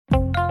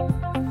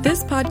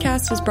This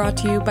podcast is brought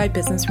to you by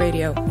Business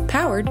Radio,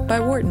 powered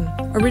by Wharton,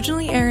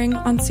 originally airing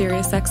on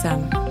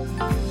SiriusXM.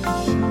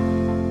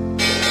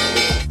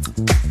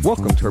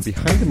 Welcome to our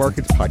Behind the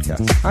Markets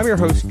podcast. I'm your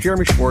host,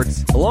 Jeremy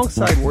Schwartz.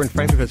 Alongside Wharton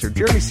Finance Professor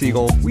Jeremy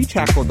Siegel, we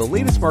tackle the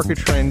latest market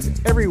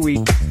trends every week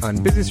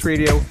on Business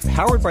Radio,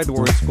 powered by the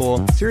Wharton School,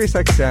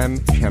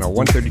 SiriusXM, Channel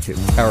 132.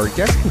 Our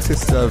guest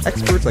consists of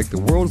experts like the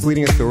world's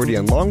leading authority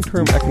on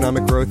long-term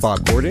economic growth,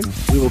 Bob Gordon.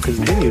 We will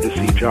continue to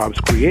see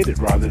jobs created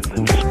rather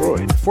than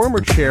destroyed.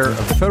 Former chair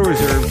of the Federal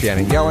Reserve,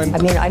 Janet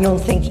Yellen. I don't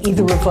think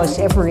either of us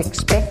ever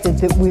expected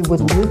that we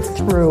would live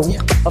through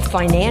a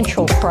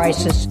financial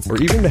crisis. Or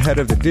even the head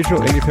of the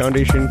Digital India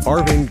Foundation,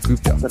 Arvind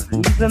Gupta. The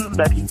reason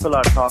that people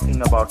are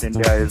talking about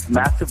India is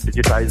massive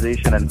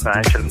digitization and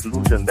financial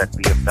inclusion that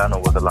we have done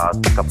over the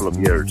last couple of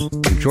years.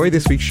 Enjoy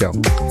this week's show.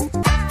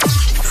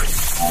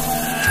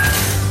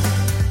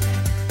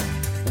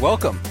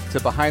 Welcome to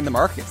Behind the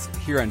Markets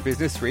here on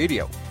Business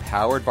Radio,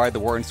 powered by the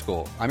Wharton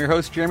School. I'm your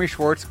host, Jeremy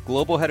Schwartz,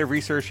 Global Head of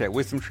Research at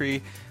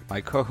WisdomTree. My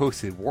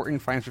co-host is Wharton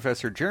Finance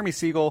Professor Jeremy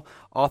Siegel,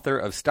 author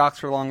of Stocks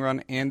for Long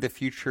Run and the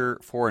Future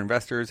for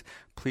Investors.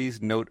 Please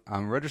note,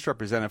 I'm registered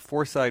representative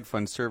Foreside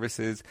Fund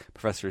Services.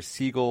 Professor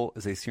Siegel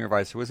is a senior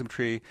advisor to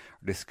WisdomTree.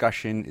 Our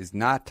discussion is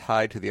not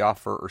tied to the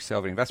offer or sale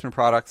of investment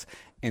products,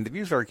 and the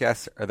views of our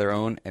guests are their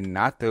own and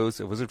not those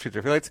of WisdomTree's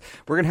affiliates.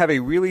 We're going to have a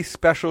really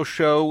special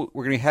show.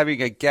 We're going to be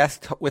having a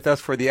guest with us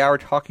for the hour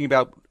talking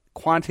about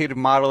quantitative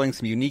modeling,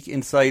 some unique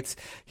insights.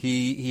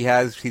 He's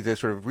a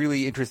sort of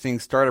really interesting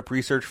startup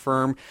research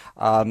firm,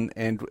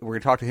 and we're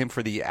going to talk to him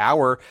for the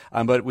hour.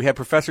 But we have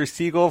Professor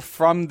Siegel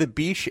from the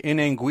beach in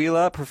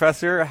Anguilla.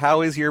 Professor,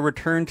 how is your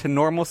return to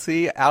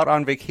normalcy out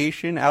on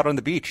vacation, out on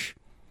the beach?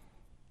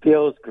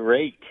 Feels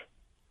great.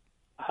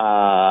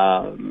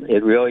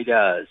 It really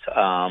does.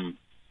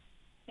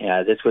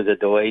 This was a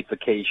delayed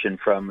vacation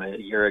from a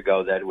year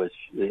ago that was,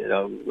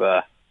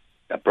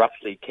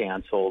 abruptly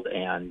canceled,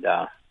 and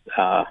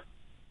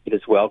it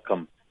is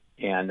welcome.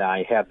 And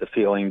I have the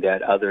feeling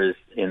that others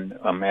in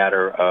a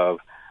matter of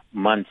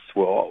months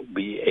will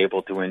be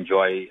able to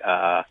enjoy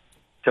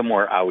some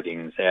more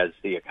outings as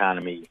the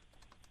economy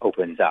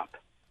opens up.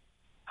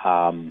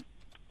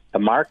 The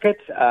market,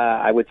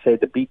 I would say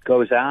the beat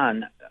goes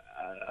on.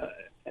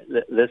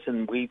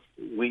 Listen, we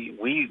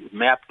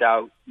mapped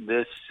out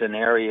this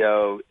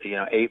scenario,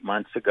 8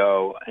 months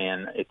ago,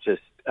 and it's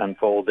just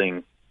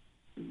unfolding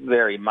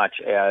very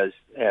much as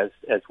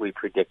we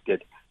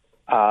predicted.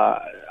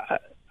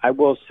 I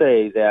will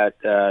say that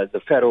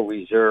the Federal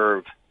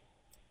Reserve,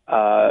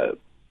 of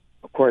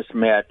course,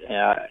 met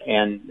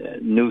and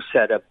new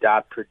set of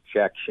dot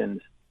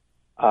projections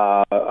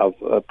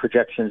of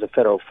projections of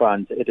federal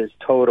funds. It is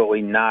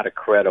totally not a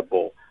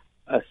credible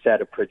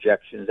set of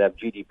projections that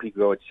GDP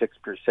grow at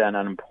 6%,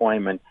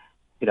 unemployment,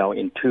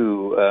 in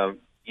 2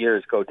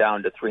 years go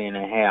down to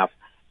 3.5%,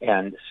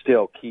 and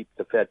still keep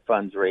the Fed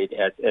funds rate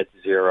at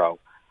 0.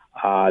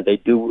 They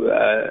do.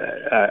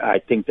 I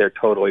think they're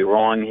totally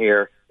wrong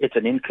here. It's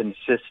an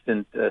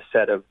inconsistent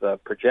set of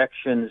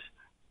projections.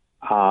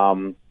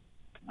 I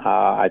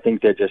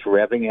think they're just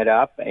revving it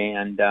up,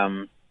 and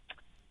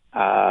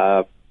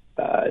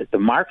the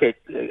market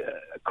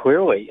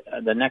clearly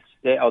the next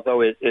day,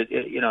 although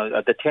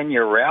the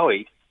 10-year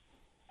rallied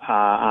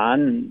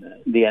on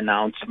the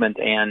announcement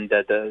and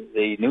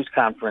the news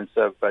conference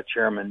of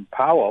Chairman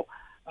Powell.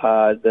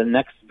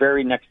 The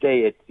very next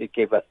day, it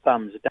gave a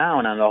thumbs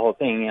down on the whole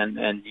thing,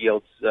 and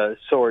yields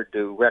soared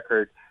to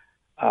record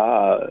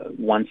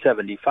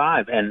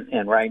 175,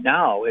 and right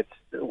now it's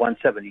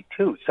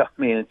 172. So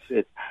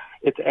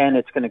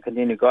it's going to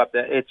continue to go up.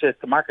 It's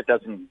just the market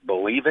doesn't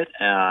believe it.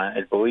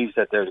 It believes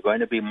that there's going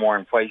to be more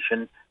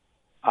inflation,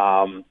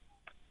 again.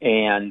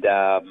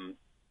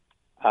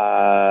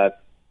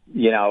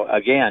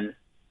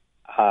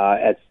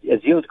 As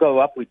yields go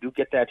up, we do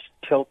get that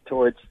tilt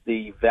towards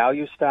the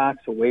value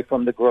stocks, away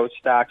from the growth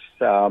stocks.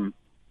 But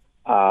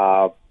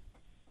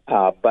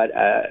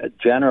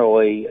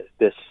generally,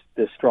 this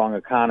strong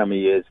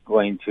economy is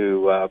going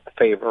to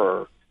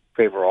favor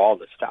all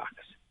the stocks.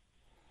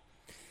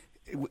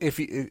 If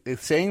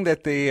saying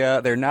that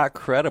they're not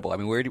credible,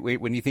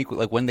 when you think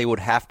when they would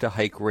have to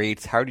hike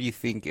rates, how do you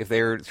think if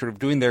they're sort of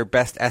doing their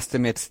best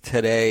estimates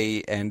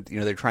today and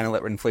they're trying to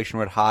let inflation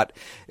red hot?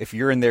 If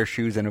you're in their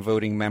shoes and a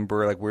voting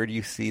member, where do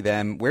you see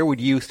them? Where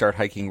would you start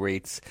hiking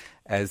rates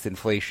as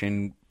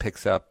inflation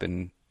picks up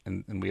and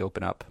we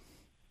open up?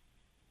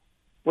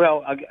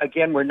 Well,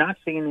 again, we're not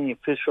seeing any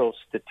official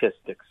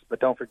statistics,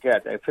 but don't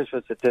forget, the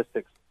official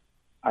statistics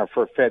are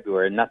for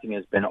February. Nothing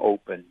has been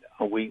opened.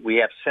 We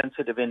have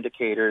sensitive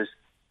indicators.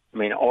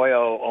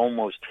 Oil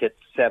almost hit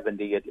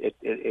 70.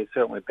 It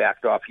certainly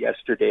backed off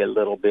yesterday a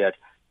little bit.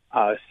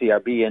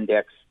 CRB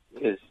index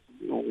is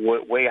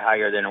way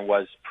higher than it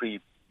was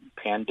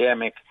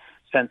pre-pandemic.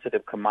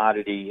 Sensitive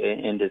commodity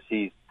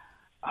indices,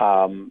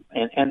 and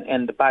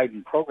the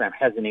Biden program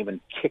hasn't even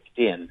kicked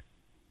in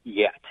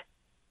yet.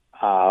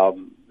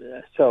 And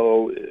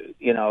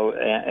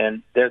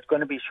there's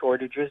going to be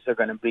shortages. There are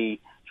going to be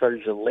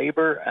shortages of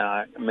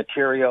labor,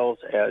 materials,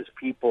 as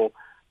people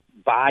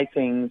buy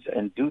things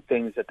and do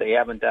things that they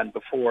haven't done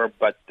before,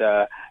 but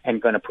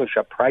and going to push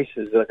up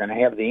prices. They're going to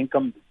have the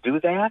income to do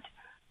that.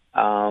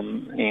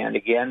 And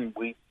again,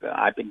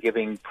 I've been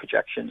giving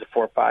projections of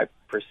 4 or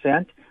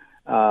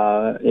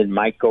 5%. It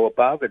might go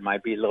above, it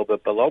might be a little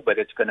bit below, but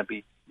it's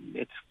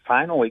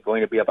finally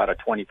going to be about a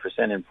 20%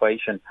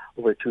 inflation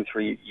over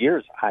 2-3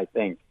 years, I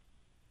think.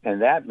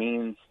 And that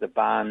means the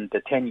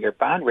 10-year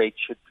bond rate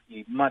should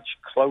be much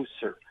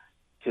closer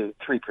to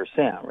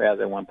 3%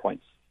 rather than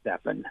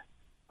 1.7.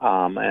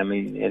 I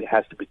mean, it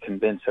has to be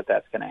convinced that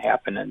that's going to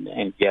happen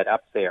and get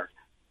up there.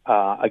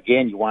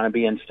 Again, you want to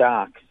be in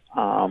stocks.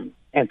 And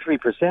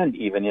 3%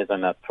 even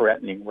isn't a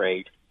threatening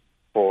rate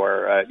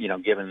for,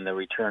 given the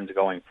returns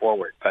going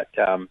forward. But,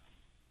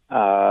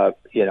 the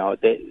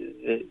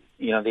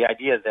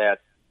idea that,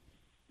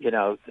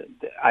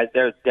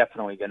 they're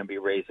definitely going to be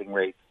raising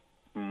rates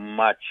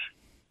much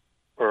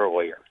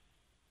earlier.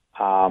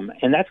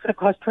 And that's going to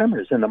cause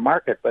tremors in the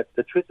market. But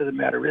the truth of the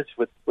matter is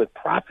with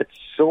profits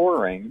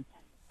soaring,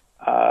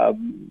 I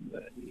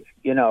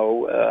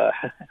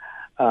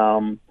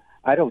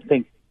don't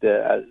think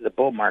the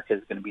bull market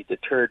is going to be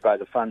deterred by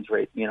the funds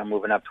rate,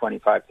 moving up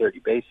 25, 30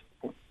 basis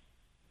points.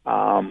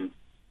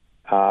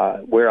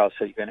 Where else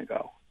are you going to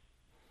go?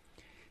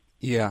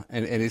 Yeah,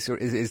 and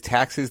is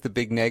taxes the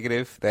big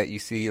negative that you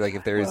see? Like,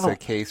 if there is a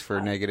case for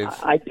negatives,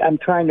 I'm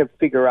trying to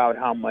figure out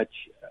how much.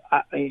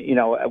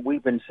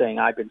 I've been saying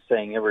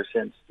ever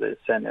since the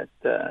Senate,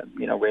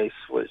 race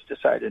was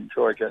decided in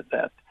Georgia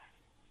that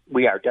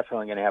we are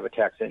definitely going to have a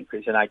tax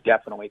increase, and I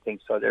definitely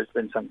think so. There's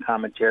been some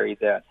commentary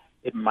that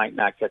it might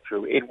not get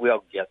through. It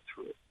will get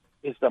through.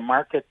 Is the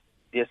market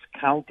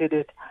discounted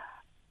it?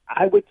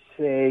 I would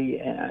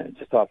say,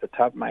 just off the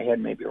top of my head,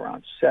 maybe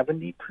around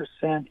 70%,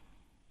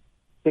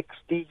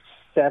 60,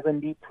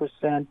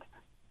 70%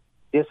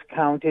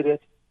 discounted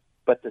it.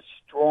 But the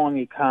strong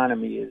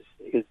economy is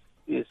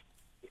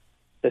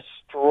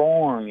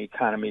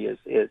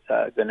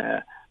going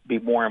to be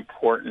more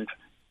important.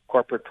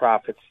 Corporate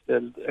profits,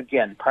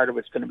 again, part of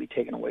it's going to be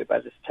taken away by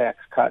this tax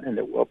cut, and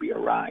there will be a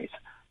rise.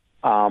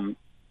 But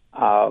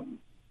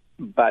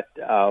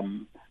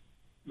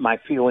my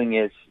feeling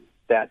is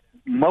that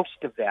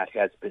most of that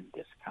has been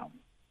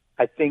discounted.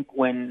 I think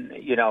when,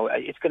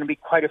 it's going to be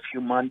quite a few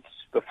months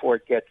before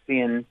it gets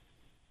in,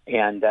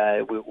 and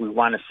we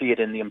want to see it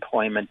in the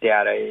employment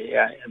data.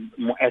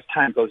 As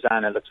time goes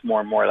on, it looks more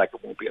and more like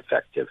it won't be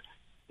effective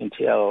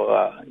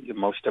until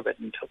most of it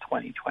until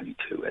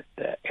 2022 at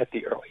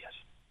the earliest.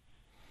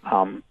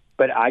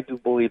 But I do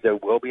believe there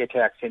will be a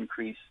tax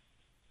increase,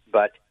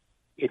 but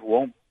it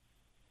won't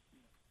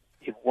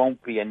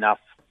be enough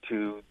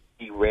to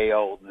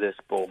derail this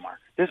bull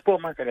market. This bull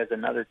market has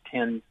another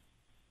 10,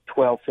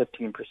 12,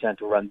 15%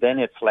 to run. Then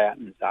it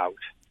flattens out.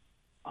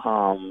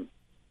 And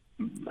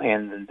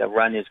the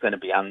run is going to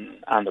be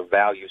on the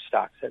value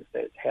stocks as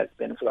it has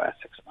been for the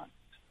last 6 months.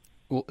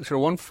 Well, so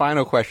one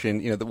final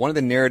question. One of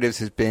the narratives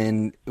has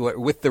been,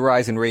 with the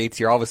rise in rates,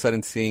 you're all of a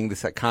sudden seeing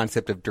this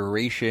concept of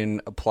duration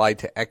applied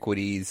to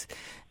equities.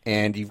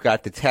 And you've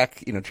got the tech,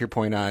 to your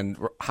point on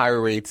higher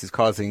rates is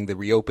causing the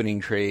reopening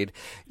trade.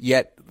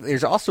 Yet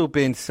there's also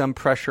been some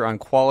pressure on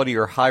quality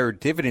or higher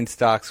dividend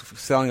stocks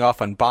selling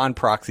off on bond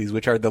proxies,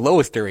 which are the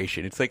lowest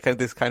duration. It's like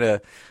this kind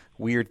of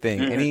weird thing.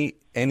 Mm-hmm.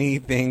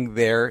 Anything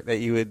there that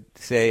you would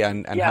say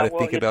on how to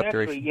think about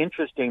duration? It's actually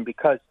interesting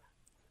because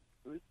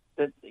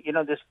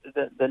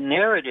the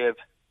narrative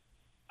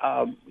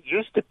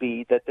used to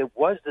be that there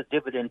was the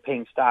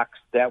dividend-paying stocks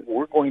that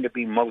were going to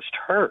be most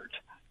hurt.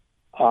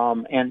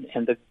 And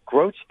the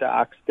growth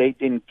stocks, they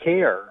didn't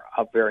care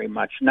very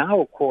much. Now,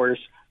 of course,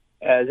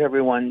 as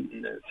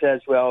everyone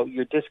says, well,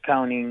 you're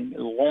discounting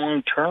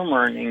long-term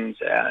earnings.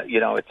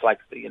 It's like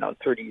the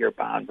 30-year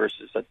bond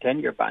versus a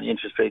 10-year bond.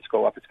 Interest rates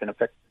go up, it's going to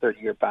affect the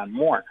 30-year bond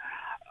more.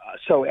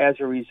 So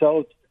as a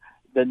result,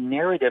 the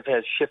narrative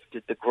has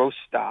shifted. The growth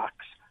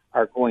stocks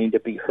are going to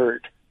be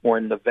hurt more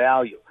than the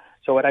value.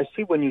 So what I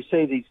see when you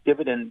say these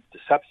dividend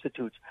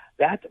substitutes,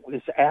 that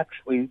is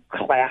actually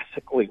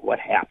classically what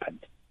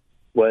happened.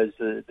 Was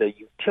the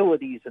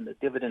utilities and the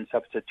dividend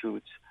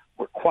substitutes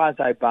were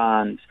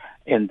quasi-bonds,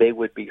 and they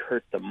would be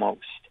hurt the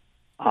most.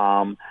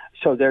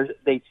 So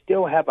they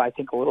still have, I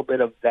think, a little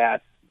bit of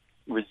that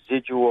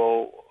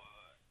residual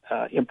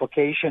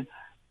implication.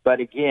 But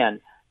again,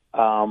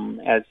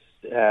 as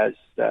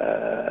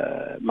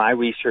my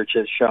research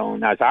has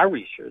shown, as our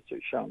research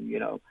has shown,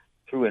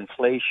 through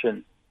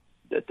inflation,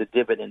 the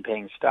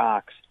dividend-paying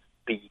stocks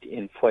beat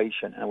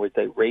inflation. In other words,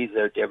 they raise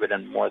their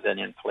dividend more than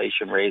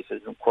inflation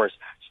raises. And of course,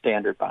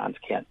 standard bonds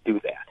can't do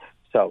that.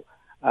 So,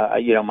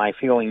 my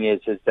feeling is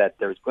that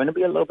there's going to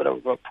be a little bit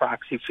of a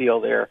proxy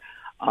feel there.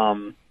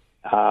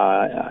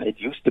 It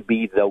used to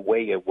be the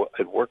way it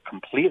worked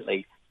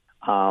completely.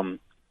 But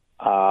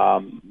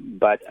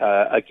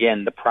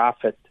again, the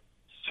profit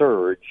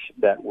surge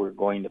that we're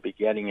going to be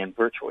getting in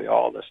virtually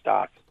all the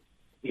stocks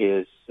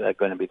is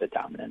going to be the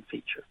dominant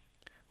feature.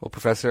 Well,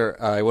 Professor,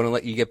 I want to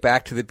let you get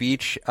back to the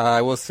beach.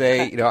 I will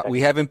say, we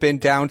haven't been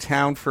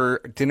downtown for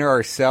dinner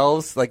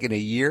ourselves like in a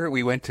year.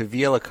 We went to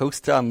Via La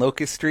Costa on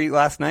Locust Street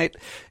last night.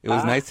 It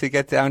was nice to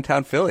get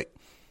downtown Philly.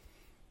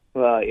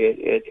 Well,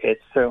 it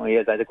certainly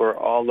is. I think we're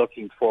all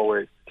looking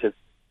forward to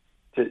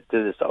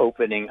this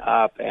opening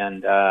up,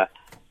 and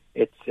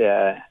it's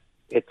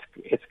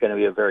going to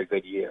be a very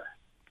good year.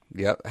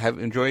 Yep.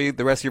 Enjoy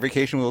the rest of your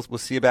vacation. We'll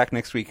see you back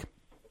next week.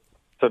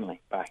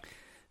 Certainly. Bye.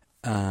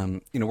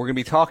 We're going to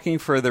be talking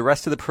for the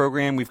rest of the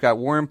program. We've got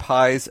Warren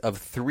Pies of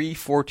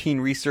 314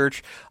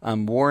 Research.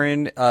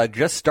 Warren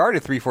just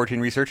started 314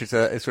 Research. It's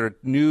a sort of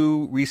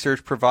new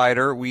research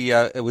provider. We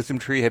at Wisdom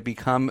Tree have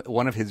become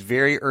one of his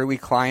very early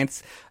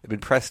clients. I've been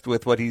impressed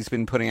with what he's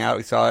been putting out.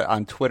 We saw it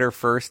on Twitter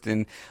first,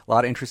 and a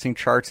lot of interesting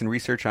charts and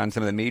research on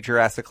some of the major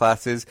asset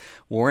classes.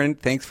 Warren,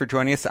 thanks for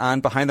joining us on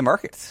Behind the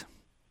Markets.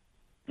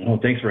 Well,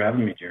 thanks for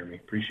having me, Jeremy.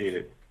 Appreciate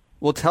it.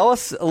 Well, tell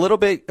us a little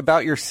bit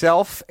about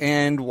yourself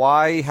and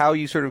how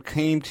you sort of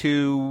came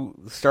to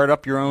start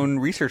up your own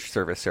research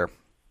service, sir.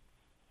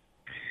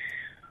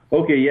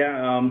 Okay,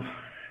 yeah.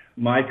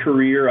 My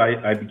career,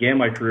 I began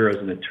my career as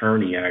an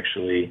attorney,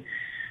 actually,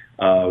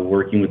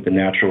 working with the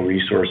natural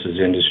resources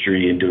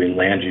industry and doing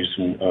land use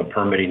and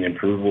permitting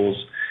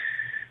approvals.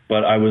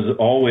 But I was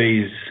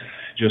always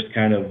just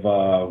kind of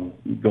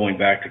going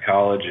back to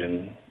college,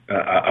 and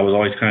I was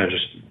always kind of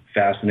just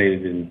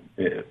fascinated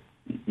and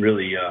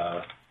really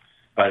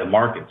by the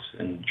markets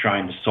and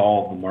trying to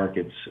solve the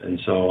markets. And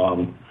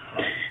so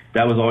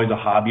that was always a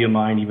hobby of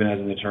mine, even as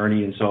an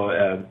attorney. And so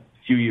a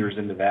few years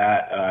into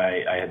that,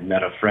 I had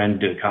met a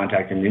friend to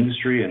contact in the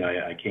industry, and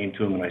I came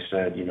to him and I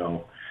said,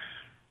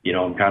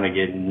 I'm kind of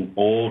getting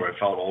old, or I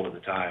felt old at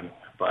the time,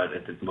 but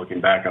looking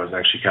back, I was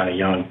actually kind of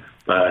young.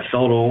 But I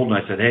felt old, and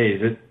I said,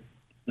 hey,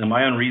 am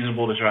I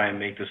unreasonable to try and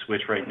make the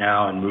switch right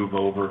now and move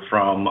over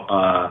from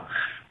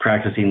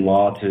practicing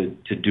law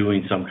to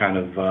doing some kind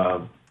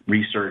of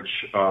research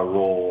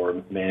role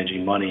or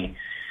managing money?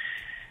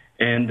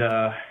 And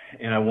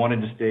I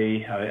wanted to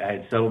stay. I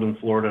had settled in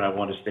Florida, and I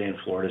wanted to stay in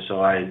Florida, so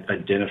I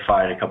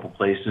identified a couple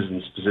places,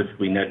 and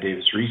specifically Ned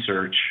Davis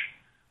Research,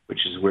 which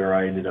is where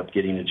I ended up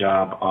getting a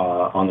job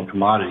on the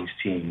commodities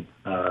team.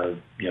 So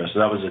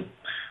that was a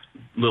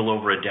little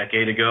over a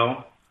decade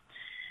ago.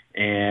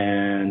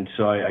 And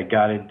so I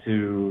got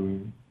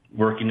into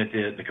working at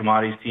the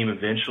commodities team,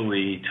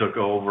 eventually took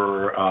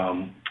over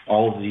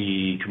all of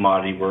the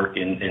commodity work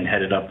and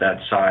headed up that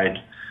side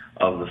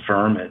of the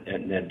firm at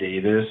Ned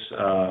Davis.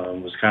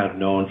 Was kind of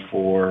known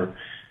for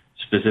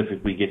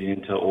specifically getting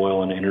into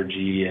oil and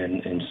energy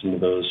and some of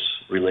those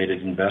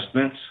related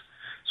investments.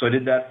 So I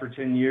did that for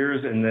 10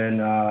 years, and then,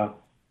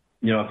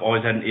 I've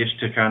always had an itch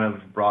to kind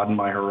of broaden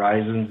my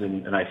horizons,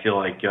 and I feel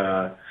like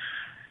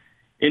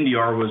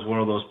NDR was one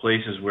of those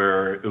places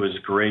where it was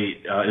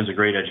great. It was a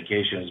great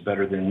education. It was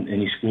better than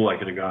any school I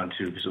could have gone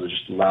to, because it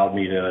just allowed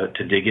me to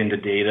dig into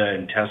data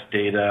and test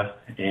data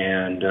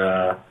and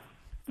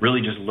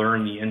really just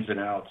learn the ins and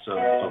outs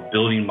of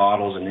building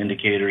models and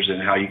indicators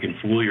and how you can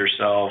fool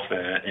yourself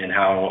and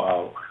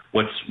how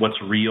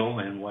what's real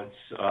and what's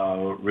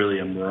really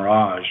a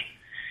mirage.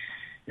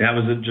 And that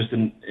was just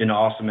an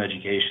awesome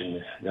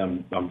education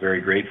I'm very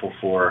grateful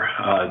for.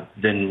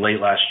 Then late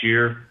last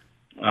year,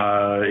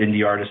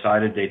 NDR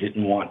decided they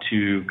didn't want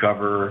to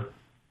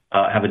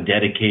have a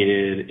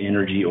dedicated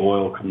energy,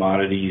 oil,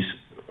 commodities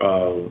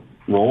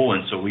role,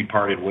 and so we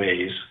parted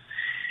ways.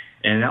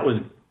 And that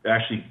was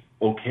actually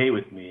okay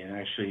with me, and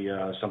actually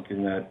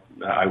something that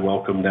I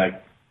welcomed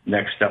that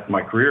next step in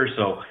my career.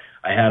 So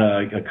I had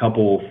a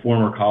couple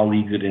former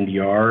colleagues at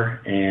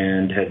NDR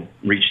and had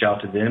reached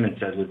out to them and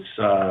said,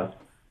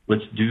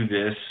 let's do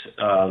this.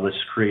 Let's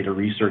create a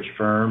research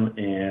firm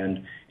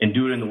and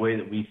do it in the way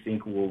that we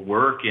think will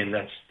work. And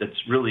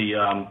that's really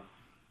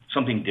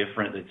something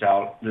different that's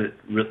out that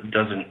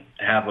doesn't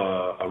have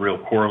a real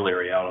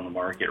corollary out on the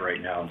market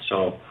right now. And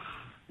so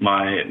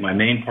my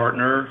main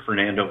partner,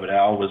 Fernando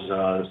Vidal,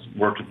 was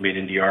worked with me at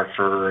NDR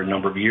for a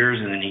number of years,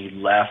 and then he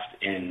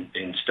left and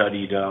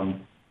studied,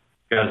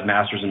 got his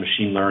master's in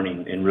machine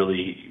learning and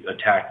really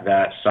attacked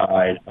that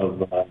side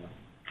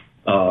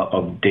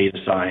of data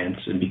science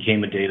and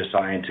became a data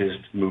scientist,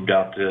 moved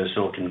out to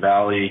Silicon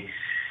Valley,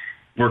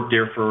 worked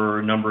there for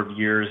a number of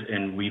years,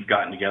 and we've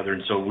gotten together.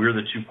 And so we're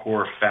the two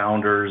core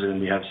founders, and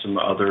we have some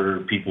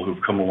other people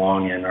who've come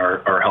along and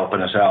are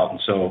helping us out. And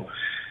so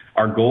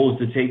our goal is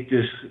to take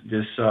this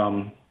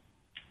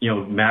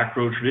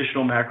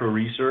traditional macro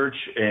research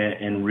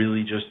and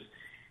really just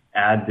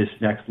add this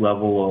next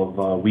level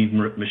of weave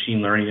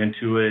machine learning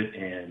into it,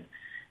 and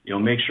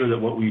make sure that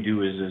what we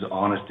do is as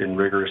honest and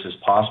rigorous as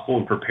possible,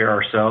 and prepare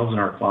ourselves and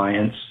our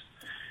clients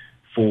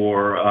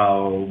for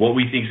what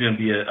we think is going to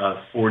be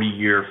a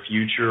 40-year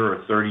future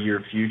or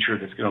 30-year future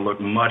that's going to look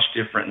much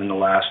different than the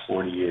last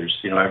 40 years.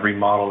 Every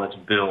model that's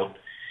built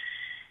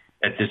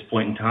at this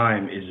point in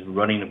time is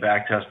running a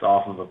backtest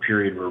off of a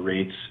period where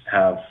rates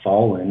have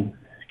fallen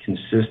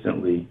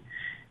consistently,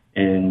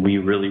 and we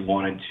really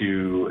wanted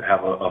to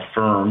have a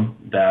firm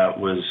that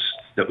was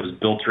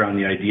built around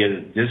the idea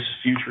that this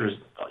future is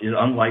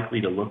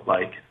unlikely to look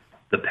like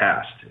the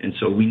past. And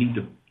so we need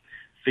to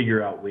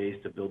figure out ways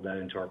to build that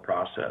into our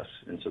process.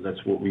 And so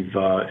that's what we've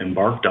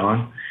embarked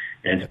on.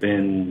 And it's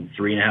been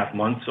 3.5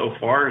 months so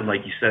far. And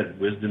like you said,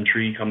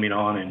 WisdomTree coming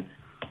on and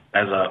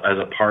as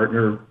a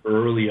partner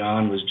early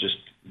on was just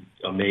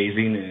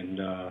amazing. And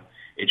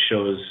it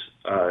shows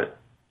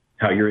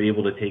how you're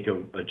able to take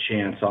a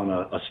chance on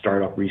a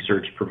startup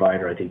research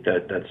provider. I think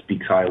that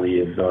speaks highly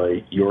of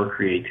your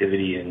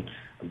creativity and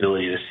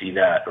ability to see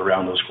that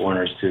around those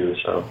corners too.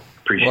 So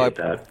appreciate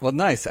that. Well,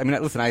 nice. I mean,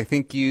 listen, I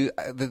think you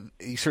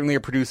certainly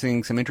are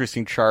producing some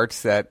interesting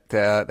charts that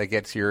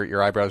gets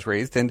your eyebrows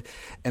raised, and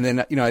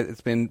then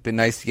it's been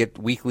nice to get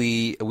a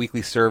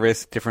weekly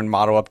service, different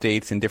model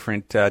updates, and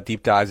different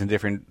deep dives in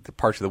different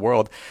parts of the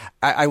world.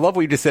 I love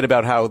what you just said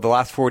about how the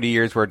last 40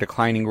 years were a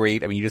declining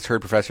rate. I mean, you just heard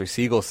Professor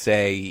Siegel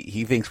say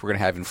he thinks we're going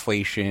to have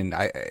inflation,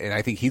 and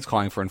I think he's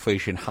calling for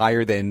inflation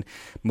higher than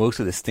most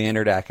of the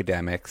standard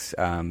academics,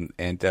 and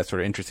that's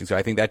sort of interesting. So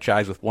I think that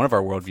jives with one of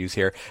our worldviews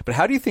here. But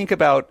how do you think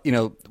about,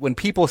 when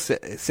people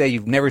say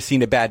you've never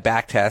seen a bad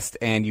back test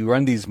and you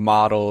run these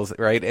models,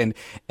 right? And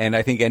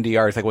I think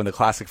NDR is like one of the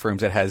classic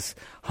firms that has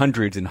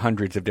hundreds and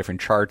hundreds of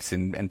different charts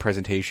and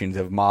presentations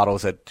of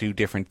models that do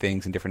different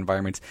things in different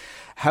environments.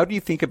 How do you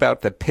think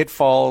about the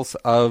pitfalls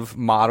of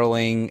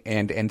modeling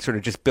and sort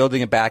of just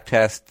building a back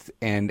test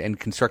and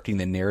constructing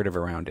the narrative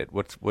around it?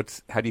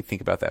 How do you think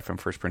about that from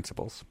first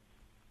principles?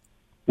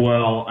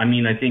 Well, I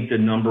mean, I think the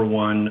number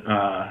one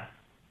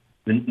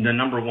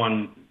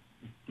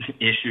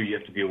issue you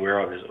have to be aware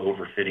of is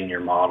overfitting your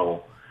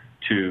model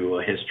to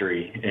a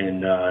history.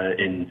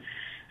 And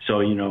so,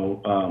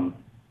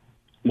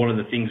 one of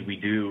the things we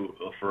do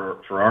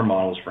for our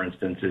models, for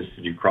instance, is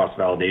to do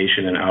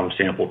cross-validation and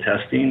out-of-sample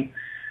testing.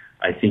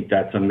 I think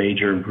that's a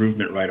major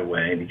improvement right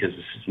away because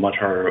it's much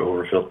harder to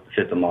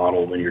overfit the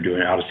model when you're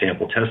doing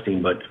out-of-sample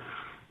testing. But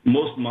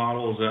most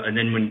models, and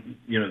then when,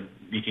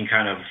 you can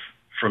kind of,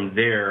 from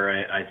there,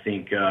 I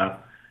think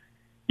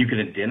you can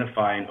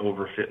identify an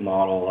overfit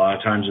model a lot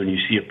of times when you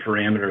see a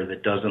parameter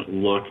that doesn't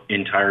look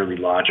entirely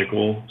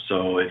logical.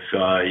 So if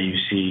you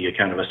see a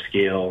kind of a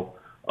scale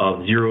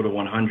of 0 to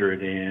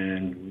 100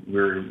 and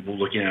we're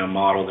looking at a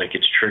model that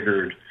gets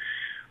triggered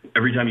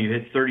every time you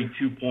hit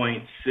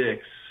 32.6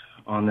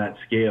 on that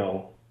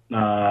scale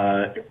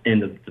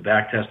and the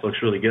back test looks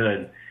really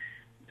good,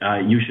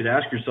 you should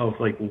ask yourself,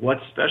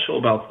 what's special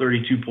about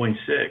 32.6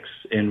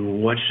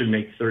 and what should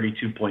make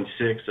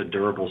 32.6 a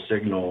durable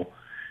signal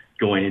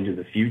going into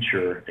the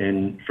future?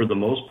 And for the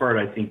most part,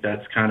 I think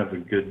that's kind of a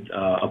good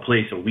a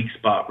weak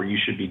spot where you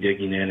should be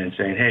digging in and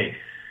saying, hey,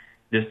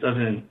 this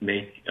doesn't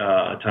make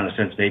a ton of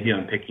sense. Maybe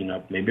I'm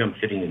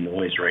fitting the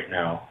noise right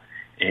now.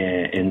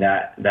 And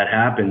that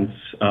happens.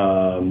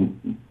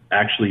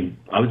 Actually,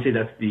 I would say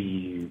that's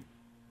the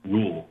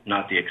rule,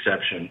 not the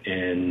exception.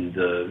 And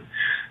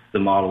the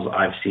models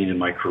I've seen in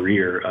my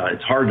career,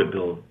 it's hard to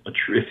build a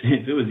true.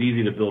 If it was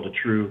easy to build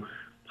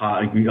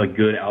a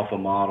good alpha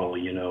model,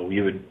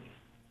 we would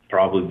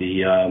probably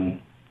be,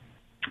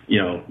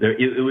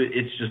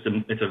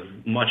 it's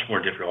a much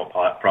more difficult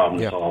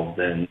problem to solve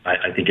than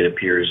I think it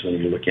appears when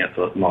you're looking at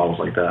the models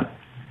like that.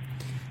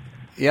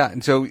 Yeah,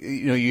 and so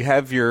you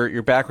have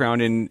your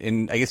background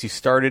in I guess you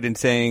started in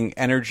saying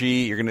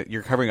energy.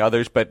 You're covering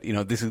others, but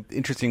this is an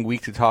interesting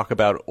week to talk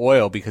about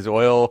oil because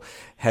oil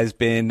has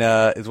been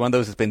is one of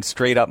those that's been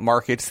straight up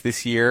markets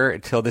this year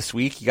until this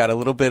week. You got a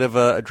little bit of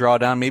a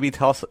drawdown. Maybe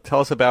tell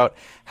us about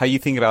how you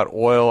think about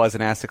oil as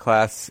an asset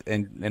class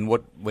and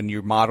what when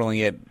you're modeling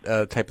it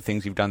type of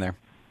things you've done there.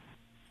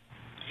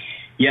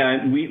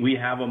 Yeah, we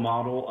have a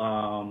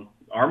model.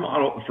 Our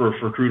model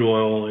for crude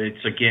oil,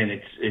 it's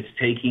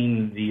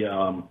taking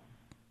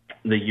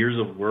the years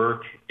of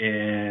work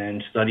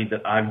and study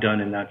that I've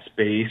done in that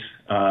space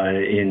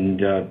and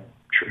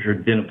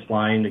been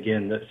applying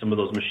again some of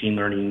those machine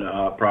learning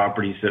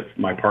properties that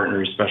my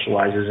partner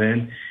specializes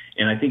in,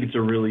 and I think it's a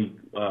really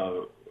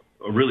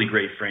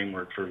great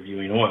framework for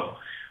viewing oil.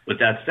 With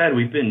that said,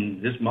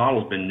 this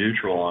model's been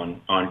neutral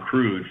on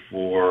crude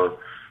for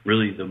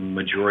really the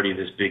majority of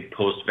this big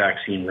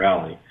post-vaccine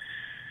rally.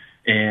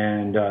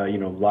 And,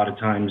 a lot of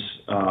times,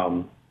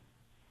 to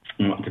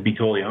be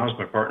totally honest,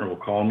 my partner will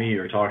call me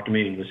or talk to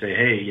me and will say,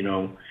 hey,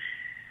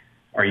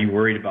 are you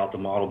worried about the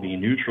model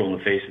being neutral in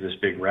the face of this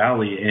big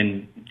rally?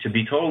 And to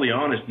be totally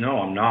honest, no,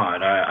 I'm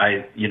not.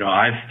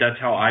 That's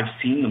how I've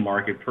seen the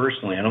market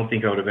personally. I don't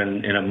think I would have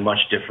been in a much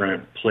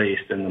different place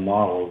than the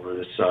model over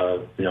this,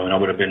 and I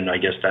would have been, I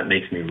guess that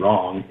makes me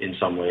wrong in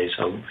some ways.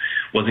 So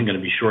wasn't going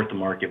to be short the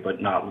market, but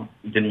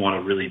didn't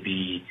want to really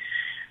be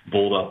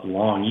bulled up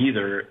long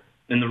either.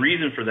 And the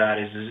reason for that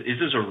is this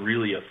is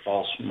really a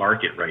false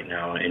market right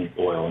now in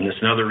oil. And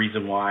that's another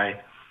reason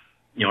why,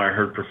 I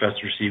heard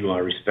Professor Siegel, I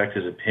respect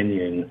his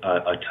opinion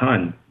a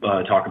ton,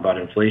 talk about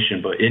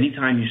inflation. But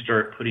anytime you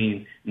start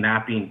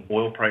mapping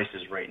oil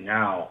prices right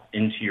now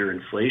into your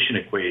inflation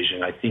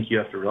equation, I think you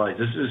have to realize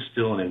this is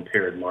still an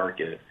impaired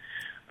market.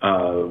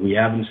 We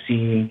haven't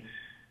seen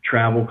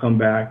travel come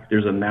back.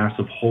 There's a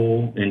massive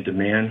hole in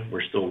demand.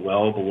 We're still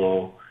well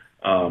below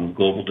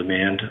global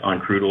demand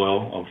on crude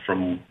oil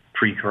from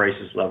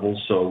pre-crisis levels.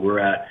 So we're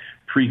at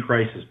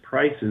pre-crisis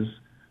prices,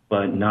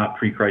 but not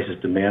pre-crisis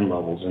demand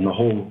levels. And the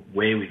whole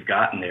way we've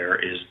gotten there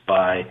is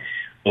by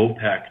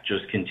OPEC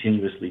just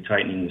continuously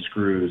tightening the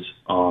screws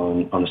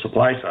on the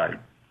supply side.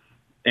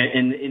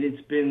 And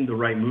it's been the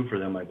right move for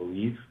them, I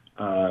believe.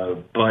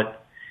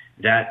 But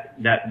that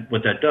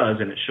what that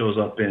does, and it shows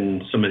up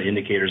in some of the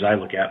indicators I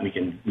look at, we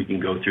can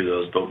go through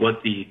those. But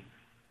what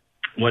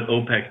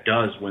OPEC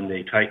does when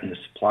they tighten the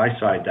supply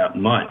side that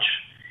much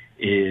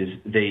is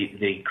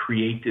they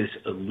create this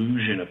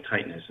illusion of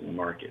tightness in the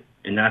market,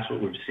 and that's what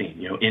we've seen.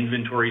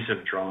 Inventories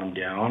have drawn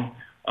down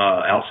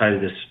outside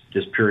of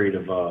this period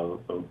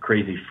of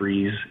crazy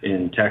freeze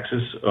in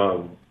Texas.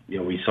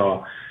 We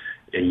saw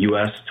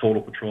U.S.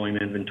 total petroleum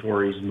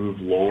inventories move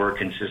lower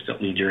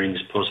consistently during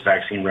this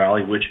post-vaccine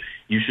rally, which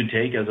you should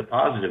take as a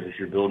positive if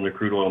you're building a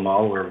crude oil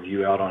model or a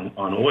view out on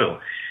oil.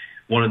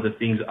 One of the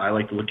things I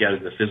like to look at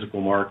is the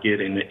physical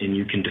market, and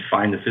you can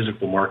define the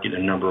physical market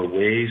in a number of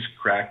ways: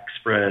 crack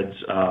spreads,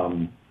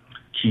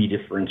 key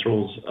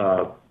differentials.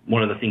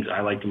 One of the things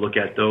I like to look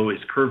at, though, is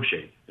curve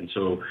shape. And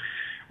so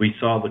we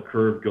saw the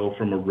curve go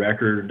from a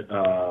record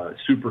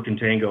super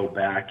contango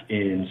back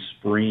in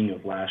spring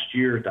of last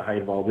year at the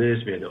height of all this.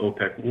 We had the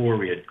OPEC war,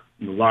 we had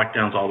the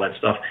lockdowns, all that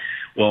stuff.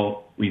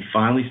 Well, we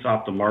finally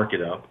stopped the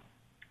market up,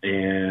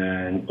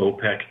 and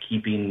OPEC,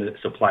 keeping the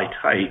supply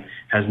tight,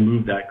 has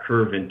moved that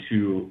curve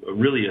into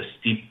really a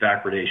steep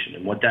backwardation.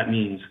 And what that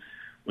means,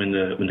 when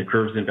the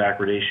curve's in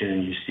backwardation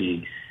and you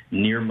see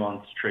near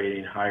months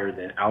trading higher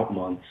than out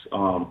months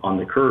on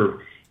the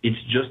curve,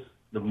 it's just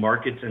the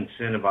market's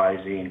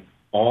incentivizing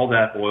all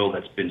that oil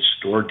that's been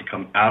stored to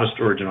come out of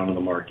storage and onto the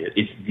market.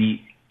 It's the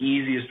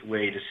easiest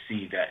way to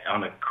see that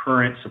on a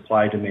current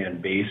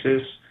supply-demand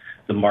basis,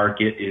 the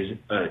market is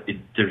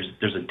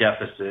there's a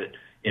deficit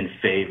in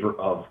favor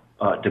of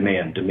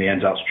demand.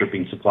 Demand's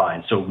outstripping supply.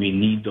 And so we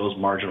need those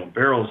marginal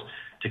barrels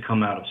to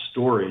come out of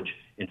storage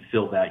and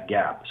fill that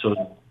gap.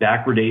 So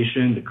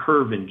backwardation, the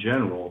curve in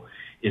general,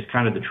 is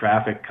kind of the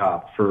traffic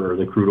cop for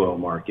the crude oil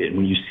market. And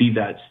when you see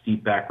that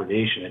steep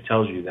backwardation, it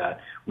tells you that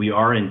we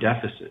are in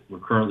deficit. We're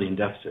currently in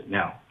deficit.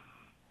 Now,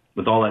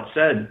 with all that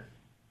said,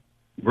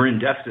 we're in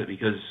deficit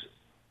because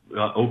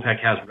OPEC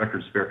has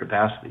record spare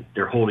capacity.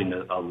 They're holding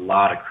a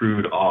lot of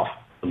crude off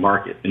the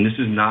market. And this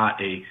is not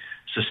a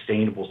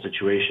sustainable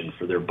situation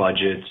for their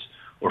budgets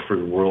or for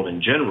the world in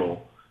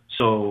general.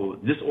 So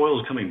this oil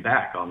is coming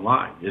back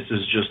online. This is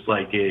just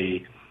like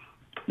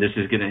this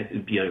is going to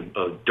be a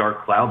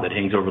dark cloud that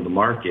hangs over the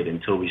market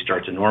until we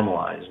start to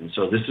normalize. And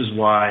so this is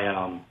why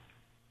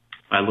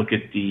I look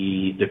at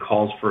the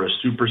calls for a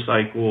super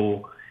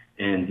cycle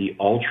and the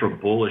ultra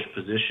bullish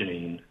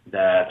positioning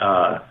that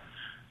I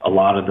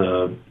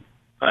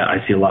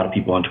see a lot of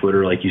people on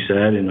Twitter, like you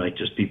said, and like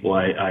just people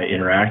I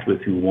interact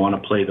with who want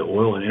to play the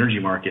oil and energy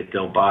market.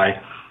 They'll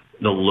buy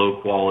the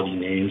low quality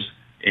names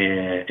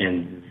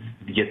and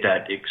get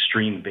that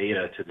extreme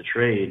beta to the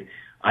trade.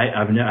 I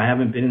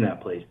haven't been in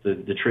that place.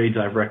 The trades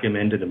I've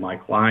recommended to my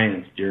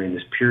clients during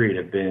this period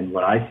have been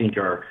what I think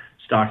are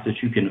stocks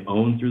that you can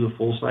own through the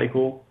full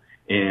cycle,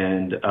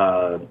 and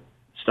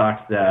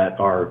stocks that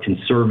are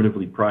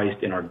conservatively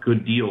priced and are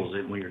good deals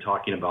when you're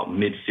talking about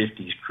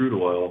mid-50s crude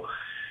oil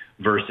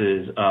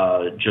versus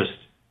just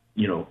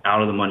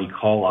out of the money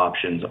call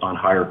options on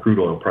higher crude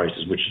oil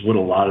prices, which is what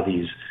a lot of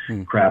these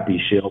crappy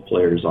shale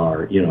players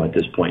are, at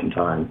this point in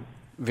time.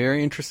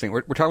 Very interesting.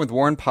 We're talking with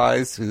Warren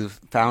Pies, who's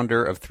the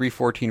founder of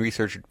 314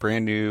 Research, a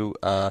brand new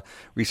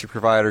research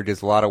provider,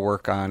 does a lot of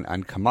work on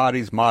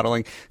commodities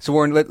modeling. So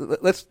Warren,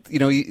 let's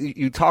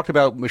you talked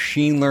about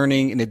machine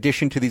learning in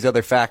addition to these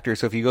other factors.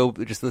 So if you go,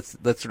 just let's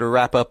sort of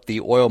wrap up the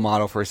oil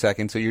model for a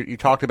second. So you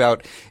talked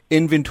about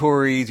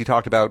inventories, you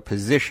talked about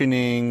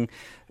positioning,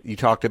 you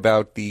talked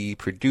about the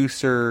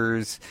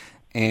producers,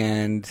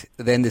 and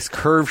then this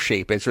curve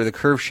shape, and sort of the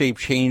curve shape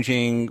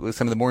changing with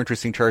some of the more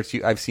interesting charts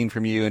I've seen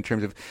from you in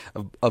terms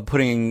of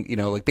putting,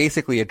 like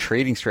basically a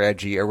trading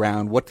strategy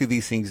around what do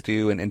these things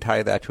do and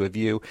tie that to a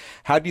view.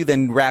 How do you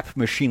then wrap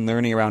machine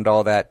learning around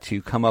all that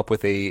to come up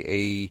with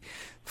a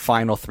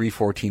final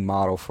 314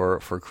 model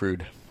for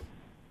crude?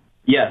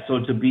 Yeah, so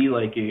to be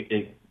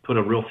put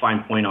a real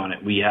fine point on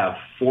it, we have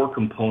 4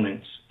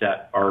 components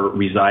that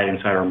reside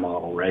inside our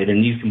model, right?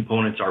 And these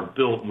components are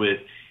built with,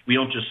 we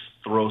don't just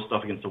throw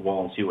stuff against the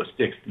wall and see what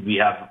sticks.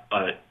 We have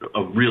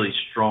a really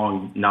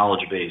strong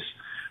knowledge base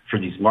for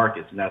these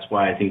markets, and that's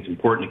why I think it's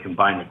important to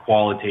combine the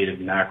qualitative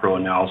macro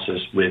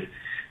analysis with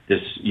this,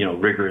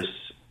 rigorous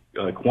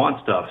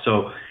quant stuff.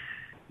 So,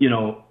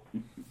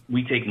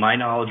 we take my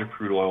knowledge of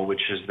crude oil,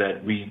 which is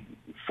that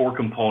 4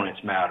 components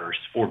matter,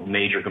 4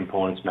 major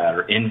components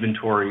matter.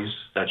 Inventories,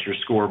 that's your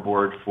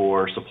scoreboard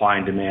for supply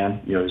and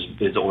demand.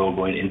 Is oil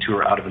going into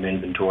or out of an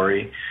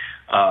inventory?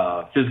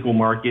 Physical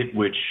market,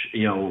 which,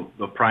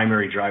 the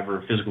primary driver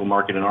of physical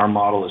market in our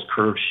model is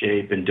curve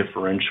shape and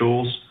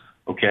differentials,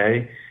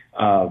 okay?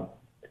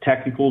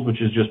 Technicals,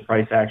 which is just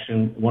price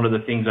action. One of the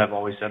things I've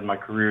always said in my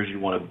career is you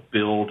want to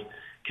build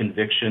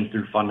conviction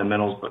through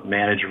fundamentals, but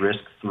manage risk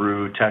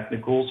through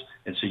technicals.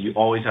 And so you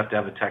always have to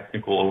have a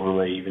technical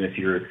overlay, even if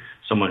you're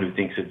someone who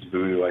thinks it's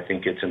voodoo. I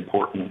think it's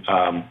important,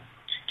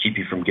 keep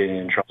you from getting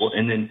in trouble.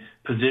 And then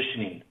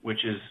positioning,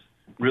 which is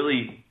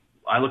really,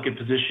 I look at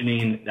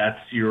positioning, that's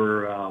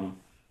your,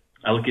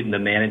 I look at the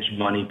managed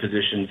money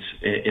positions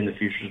in the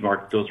futures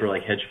market. Those are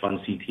like hedge fund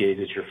CTAs.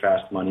 It's your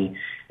fast money.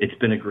 It's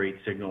been a great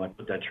signal. I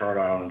put that chart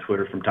out on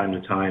Twitter from time to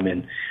time.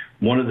 And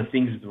one of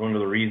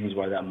the reasons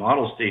why that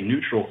model stayed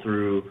neutral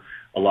through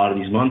a lot of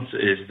these months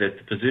is that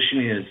the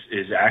positioning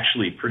is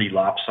actually pretty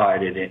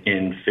lopsided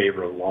in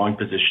favor of long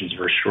positions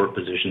versus short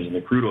positions in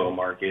the crude oil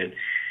market.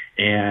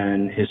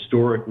 And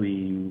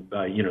historically,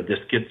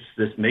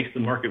 this makes the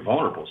market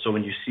vulnerable. So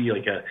when you see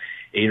like a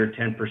 8 or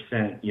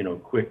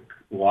 10%, quick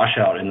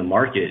washout in the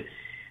market,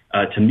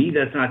 to me,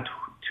 that's not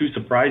too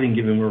surprising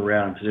given where we're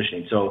at in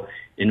positioning. So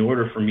in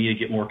order for me to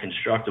get more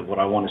constructive, what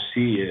I want to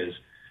see is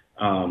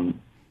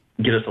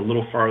get us a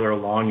little farther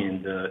along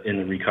in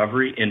the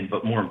recovery,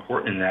 but more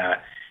important than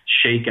that,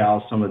 shake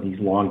out some of these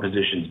long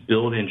positions,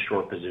 build in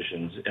short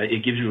positions.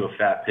 It gives you a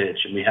fat pitch,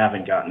 and we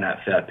haven't gotten that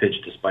fat pitch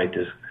despite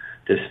this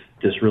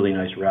really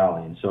nice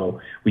rally. And so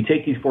we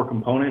take these 4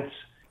 components.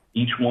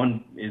 Each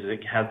one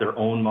has their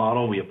own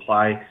model. We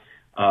apply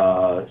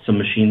some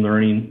machine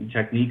learning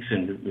techniques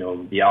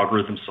and the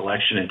algorithm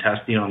selection and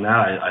testing on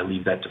that. I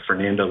leave that to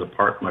Fernando,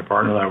 my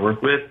partner that I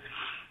work with,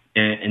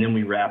 and then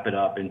we wrap it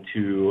up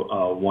into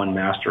one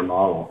master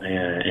model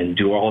and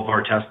do all of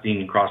our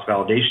testing and cross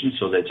validation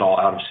so that it's all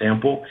out of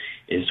sample.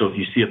 And so if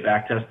you see a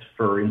back test,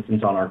 for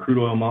instance, on our crude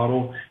oil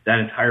model, that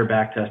entire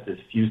back test is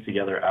fused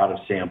together out of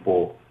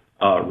sample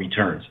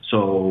returns.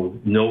 So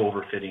no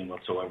overfitting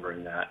whatsoever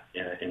in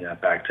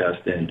that back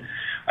test. And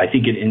I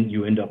think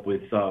you end up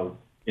with,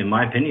 in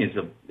my opinion,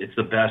 it's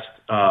the best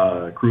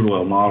crude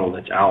oil model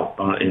that's out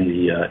in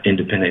the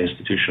independent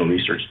institutional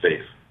research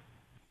space.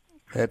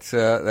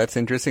 That's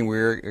interesting.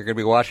 We're going to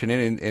be watching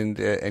it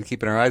and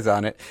keeping our eyes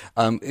on it.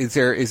 Is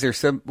there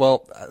some?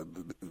 Well,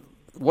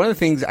 one of the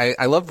things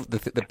I love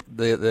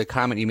the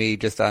comment you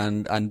made just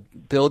on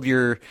build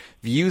your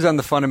views on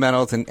the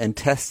fundamentals and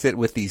test it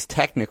with these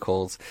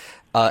technicals.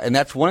 And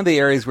that's one of the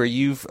areas where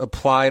you've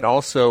applied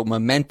also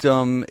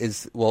momentum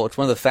it's one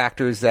of the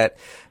factors that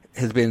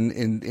has been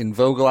in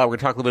vogue a lot. We're going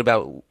to talk a little bit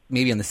about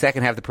maybe in the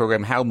second half of the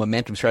program how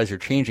momentum strategies are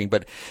changing,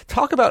 but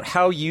talk about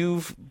how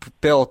you've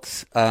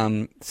built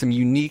some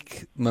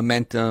unique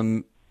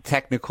momentum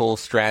technical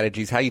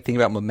strategies, how you think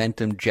about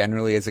momentum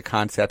generally as a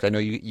concept. I know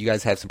you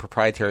guys have some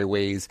proprietary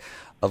ways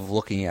of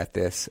looking at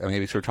this.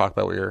 Maybe sort of talk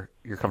about where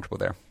you're comfortable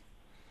there.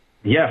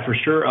 Yeah, for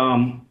sure.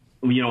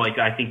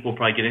 I think we'll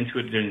probably get into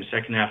it during the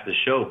second half of the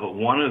show, but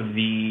one of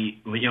the,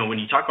 when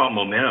you talk about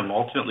momentum,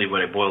 ultimately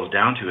what it boils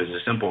down to is a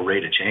simple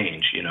rate of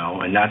change,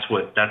 and that's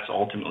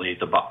ultimately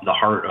the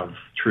heart of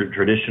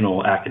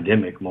traditional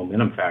academic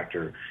momentum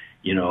factor,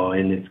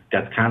 and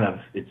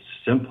it's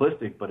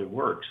simplistic, but it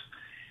works.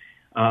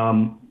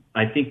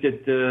 I think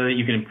that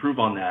you can improve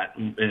on that,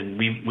 and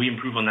we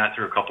improve on that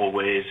through a couple of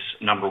ways.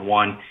 Number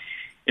one,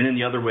 and then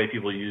the other way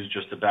people use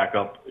just to back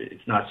up,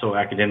 it's not so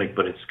academic,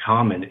 but it's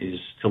common, is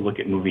to look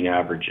at moving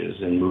averages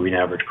and moving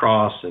average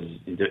cross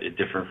at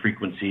different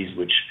frequencies,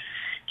 which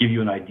give you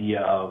an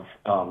idea of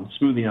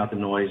smoothing out the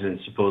noise and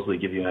supposedly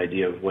give you an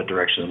idea of what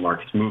direction the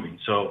market's moving.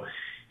 So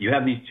you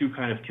have these two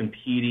kind of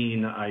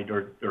competing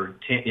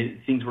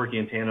things working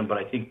in tandem, but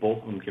I think both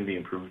of them can be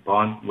improved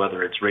upon,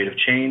 whether it's rate of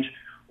change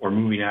or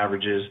moving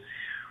averages.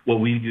 What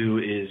we do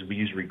is we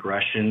use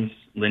regressions,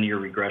 linear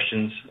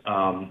regressions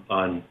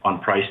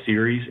on price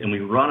series, and we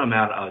run them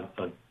at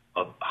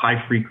a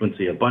high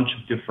frequency, a bunch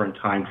of different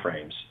time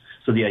frames.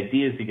 So the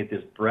idea is to get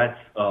this breadth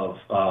of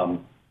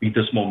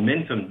this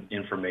momentum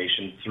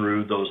information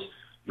through those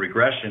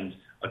regressions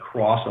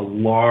across a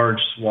large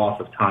swath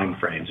of time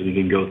frames. And we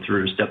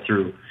can step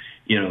through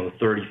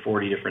 30,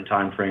 40 different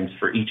time frames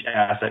for each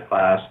asset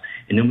class.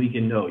 And then we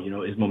can know,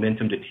 is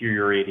momentum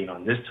deteriorating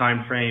on this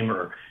time frame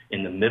or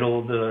in the middle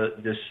of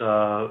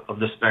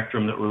the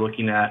spectrum that we're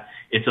looking at?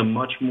 It's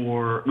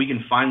we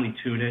can finely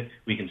tune it.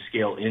 We can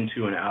scale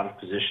into and out of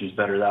positions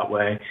better that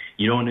way.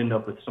 You don't end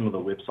up with some of the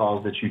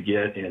whipsaws that you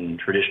get in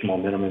traditional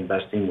momentum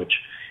investing, which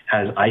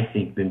has, I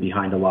think, been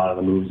behind a lot of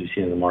the moves you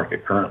see in the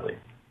market currently.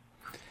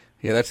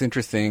 Yeah, that's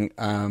interesting.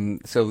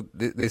 So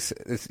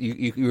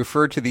you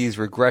refer to these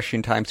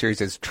regression time series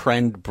as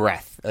trend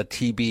breadth, a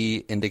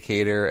TB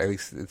indicator, at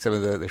least some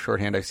of the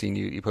shorthand I've seen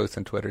you post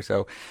on Twitter.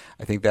 So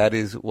I think that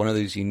is one of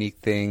those unique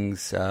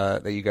things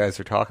that you guys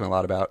are talking a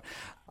lot about.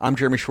 I'm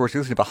Jeremy Schwartz.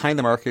 You're listening to Behind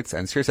the Markets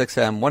on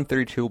SiriusXM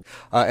 132.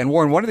 And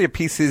Warren, one of the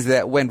pieces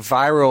that went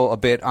viral a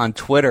bit on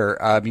Twitter,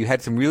 you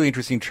had some really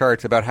interesting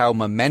charts about how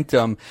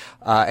momentum,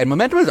 and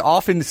momentum is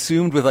often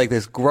assumed with like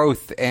this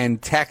growth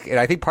and tech. And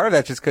I think part of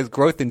that's just because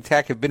growth and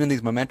tech have been in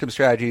these momentum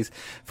strategies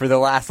for the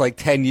last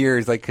 10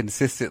 years,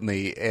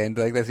 consistently. And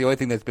that's the only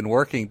thing that's been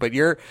working. But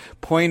your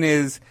point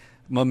is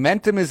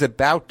momentum is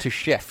about to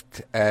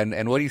shift.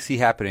 And what do you see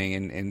happening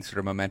in sort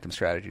of momentum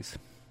strategies?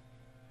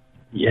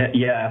 Yeah,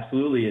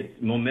 absolutely.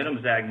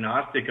 Momentum's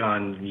agnostic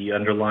on the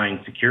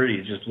underlying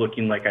securities, just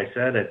looking, like I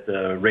said, at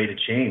the rate of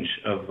change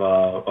of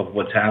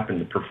what's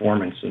happened, the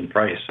performance and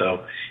price.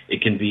 So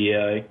it can be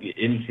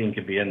anything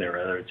could be in there,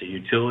 whether it's a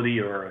utility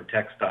or a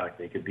tech stock.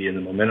 They could be in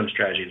the momentum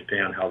strategy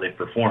depending on how they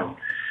perform.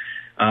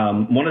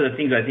 One of the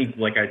things I think,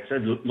 like I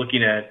said,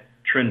 looking at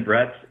trend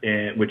breadth,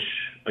 which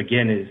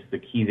again is the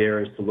key there,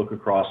 is to look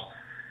across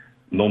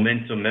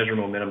momentum, measure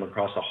momentum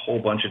across a whole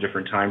bunch of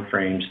different time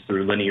frames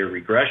through linear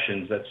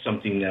regressions. That's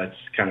something that's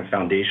kind of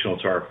foundational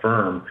to our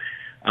firm.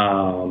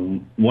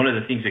 One of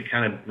the things that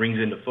kind of brings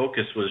into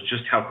focus was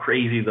just how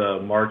crazy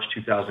the March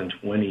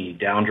 2020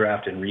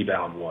 downdraft and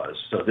rebound was.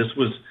 So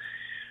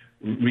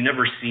we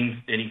never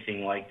seen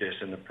anything like this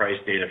in the price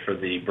data for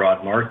the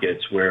broad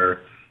markets,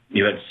 where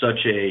you had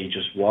such a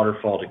just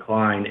waterfall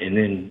decline and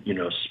then,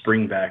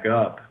 spring back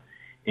up.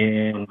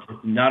 And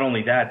not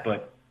only that,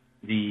 but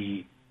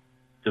the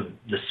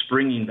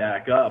springing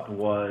back up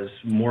was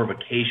more of a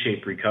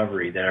K-shaped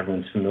recovery that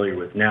everyone's familiar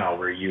with now,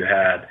 where you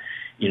had,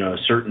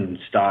 certain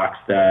stocks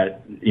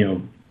that,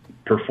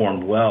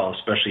 performed well,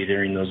 especially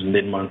during those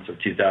mid-months of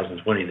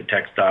 2020, the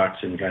tech stocks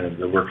and kind of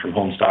the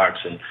work-from-home stocks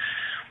and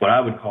what I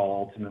would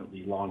call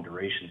ultimately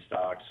long-duration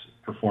stocks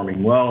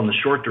performing well. And the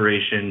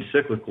short-duration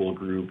cyclical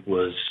group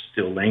was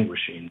still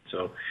languishing.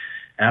 So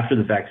after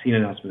the vaccine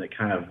announcement, it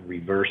kind of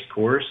reversed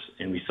course,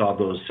 and we saw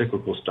those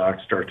cyclical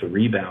stocks start to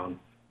rebound.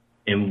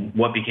 And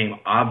what became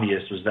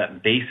obvious was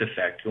that base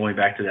effect, going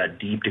back to that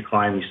deep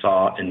decline we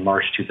saw in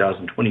March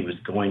 2020, was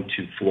going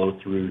to flow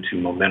through to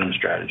momentum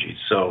strategies.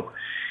 So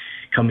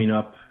coming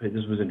up,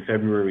 this was in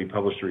February, we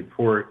published a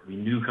report. We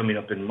knew coming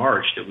up in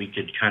March that we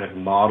could kind of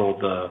model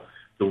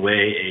the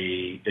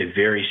way a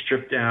very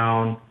stripped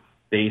down,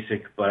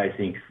 basic, but I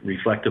think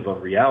reflective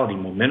of reality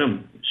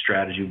momentum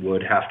strategy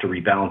would have to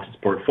rebalance its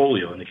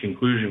portfolio. And the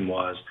conclusion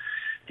was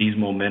these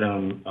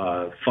momentum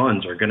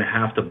funds are going to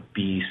have to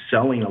be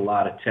selling a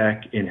lot of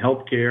tech in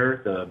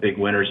healthcare, the big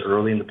winners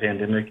early in the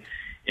pandemic,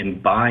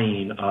 and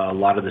buying a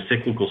lot of the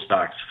cyclical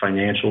stocks,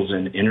 financials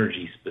and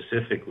energy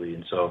specifically.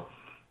 And so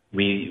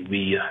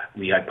we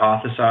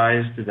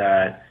hypothesized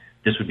that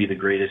this would be the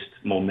greatest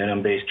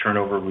momentum-based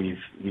turnover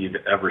we've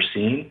ever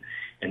seen.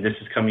 And this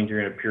is coming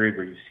during a period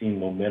where you've seen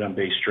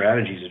momentum-based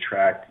strategies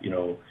attract,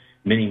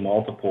 many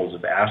multiples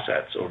of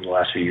assets over the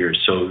last few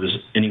years. So there's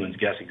anyone's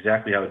guess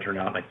exactly how it turned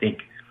out. And I think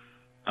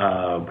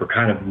we're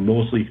kind of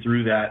mostly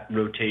through that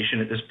rotation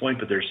at this point,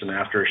 but there's some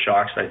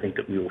aftershocks I think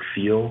that we will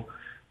feel.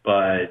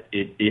 But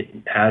it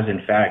has,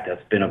 in fact,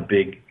 that's been a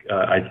big,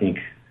 that's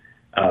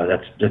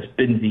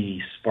been the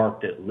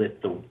spark that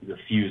lit the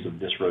fuse of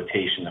this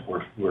rotation that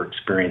we're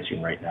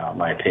experiencing right now, in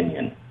my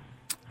opinion.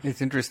 It's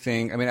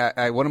interesting. I mean,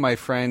 one of my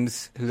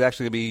friends who's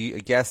actually going to be a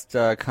guest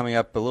coming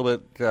up a little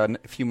bit,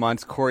 a few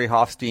months, Corey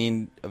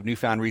Hofstein of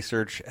Newfound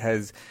Research,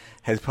 has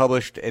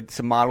published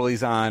some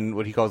models on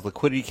what he calls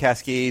liquidity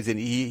cascades, and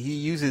he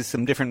uses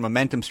some different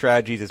momentum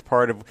strategies as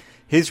part of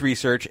his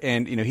research.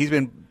 And he's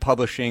been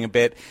publishing a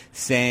bit,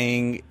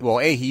 saying, well,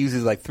 he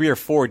uses like 3 or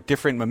 4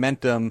 different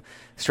momentum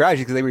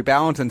strategies because they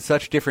rebalance on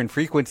such different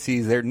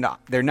frequencies. They're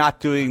not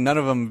doing, none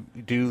of them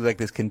do like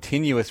this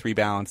continuous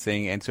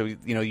rebalancing, and so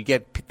you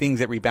get things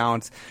that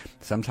rebalance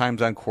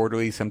sometimes on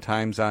quarterly,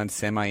 sometimes on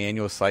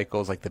semi-annual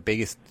cycles. Like the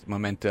biggest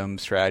momentum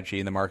strategy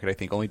in the market, I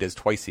think, only does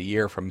twice a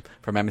year from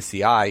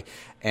MSCI,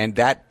 and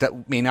that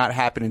may not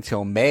happen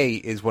until May,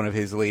 is one of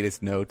his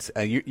latest notes.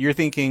 You're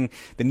thinking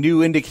the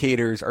new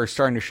indicators are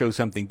starting to show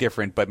something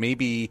different, but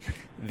maybe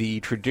the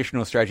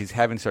traditional strategies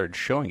haven't started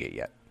showing it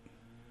yet.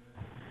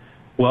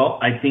 Well,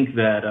 I think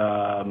that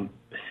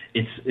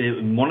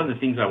one of the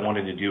things I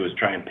wanted to do is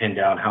try and pin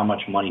down how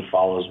much money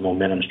follows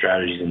momentum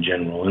strategies in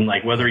general. And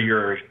like whether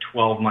you're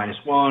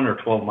 12-1 or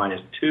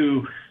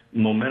 12-2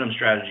 momentum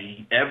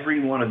strategy, every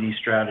one of these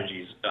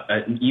strategies,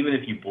 even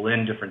if you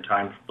blend different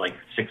times, like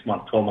 6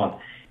 months, 12 months,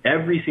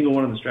 every single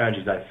one of the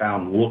strategies I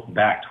found looked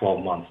back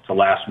 12 months to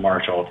last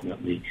March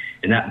ultimately.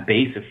 And that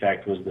base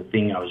effect was the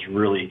thing I was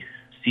really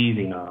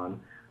seizing on.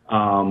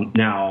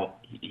 Now,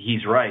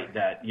 he's right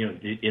that,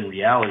 in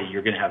reality,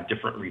 you're going to have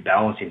different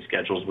rebalancing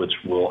schedules, which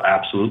will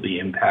absolutely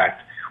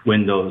impact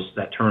when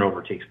that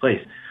turnover takes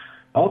place.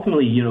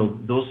 Ultimately,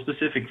 those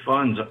specific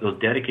funds, those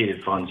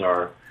dedicated funds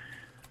are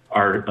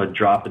a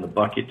drop in the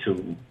bucket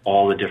to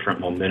all the different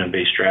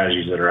momentum-based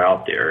strategies that are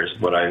out there, is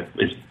what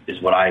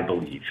I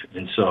believe.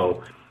 And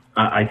so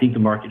I think the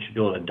market should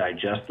be able to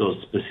digest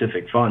those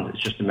specific funds.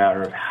 It's just a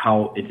matter of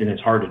how, and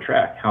it's hard to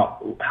track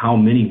how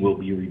many will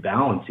be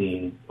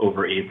rebalancing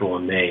over April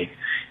and May.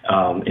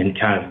 And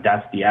kind of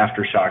that's the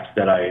aftershocks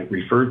that I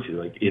referred to.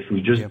 Like if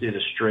we just did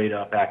a straight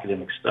up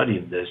academic study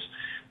of this,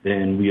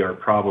 then we are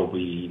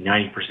probably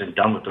 90%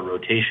 done with the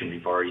rotation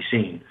we've already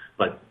seen.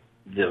 But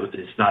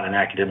it's not an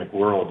academic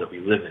world that we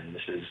live in.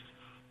 This is,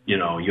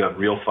 you have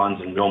real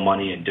funds and real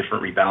money and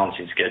different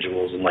rebalancing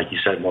schedules. And like you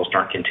said, most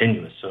aren't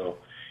continuous. So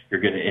you're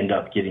going to end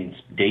up getting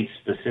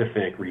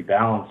date-specific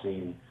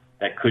rebalancing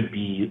that could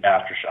be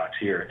aftershocks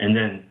here. And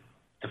then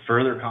to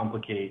further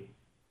complicate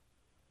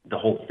the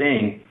whole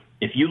thing,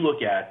 if you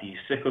look at these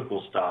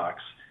cyclical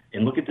stocks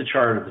and look at the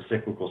chart of the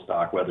cyclical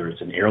stock, whether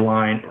it's an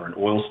airline or an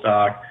oil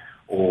stock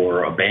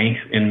or a bank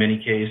in many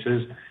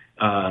cases,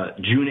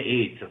 June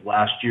 8th of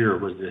last year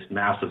was this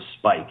massive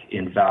spike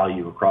in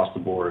value across the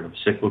board of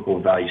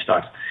cyclical value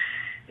stocks.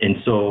 And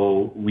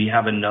so we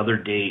have another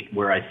date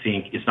where I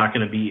think it's not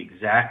going to be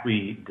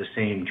exactly the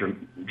same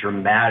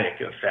dramatic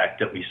effect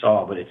that we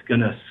saw, but it's going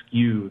to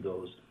skew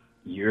those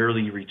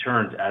yearly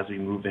returns as we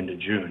move into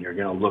June. You're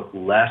going to look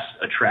less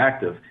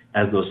attractive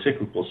as those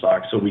cyclical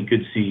stocks. So we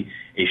could see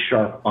a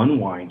sharp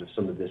unwind of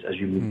some of this as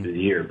you move through the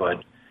year.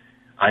 But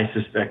I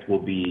suspect we'll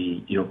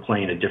be,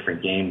 playing a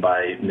different game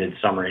by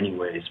midsummer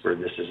anyways, where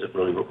this isn't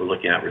really what we're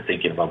looking at. We're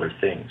thinking of other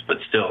things. But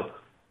still,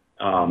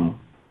 the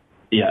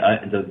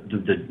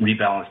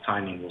rebalance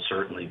timing will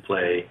certainly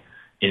play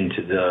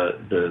into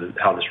the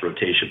how this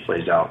rotation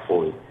plays out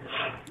fully.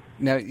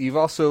 Now, you've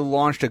also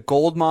launched a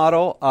gold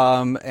model,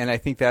 and I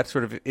think that's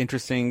sort of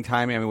interesting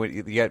timing. I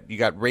mean, you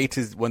got rates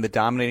as one of the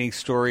dominating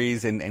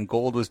stories, and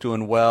gold was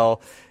doing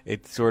well.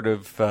 It sort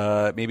of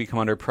maybe come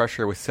under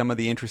pressure with some of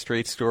the interest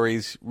rate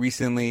stories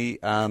recently.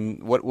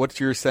 What's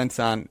your sense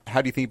on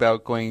how do you think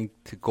about going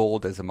to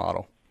gold as a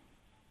model?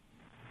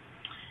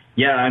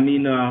 Yeah, I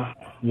mean,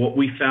 what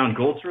we found,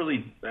 gold's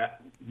really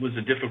was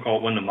a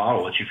difficult one to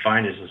model. What you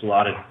find is there's a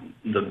lot of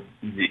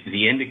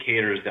the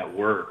indicators that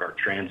work are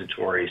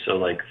transitory. So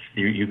like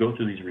you go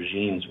through these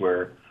regimes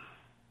where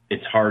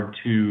it's hard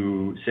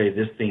to say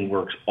this thing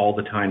works all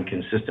the time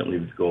consistently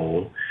with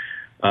gold.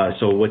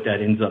 So what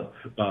that ends up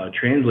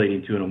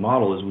translating to in a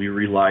model is we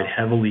relied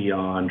heavily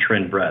on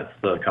trend breadth,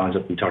 the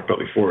concept we talked about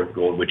before with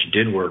gold, which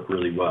did work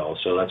really well.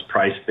 So that's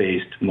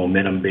price-based,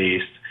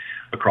 momentum-based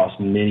across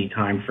many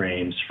time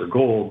frames for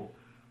gold.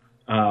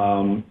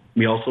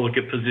 We also look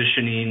at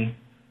positioning.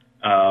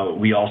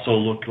 We also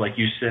look, like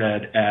you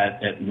said,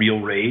 at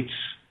real rates.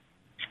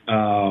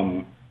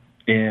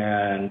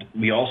 And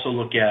we also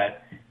look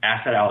at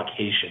asset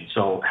allocation.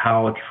 So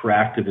how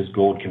attractive is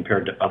gold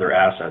compared to other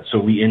assets? So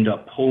we end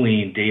up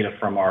pulling data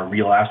from our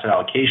real asset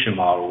allocation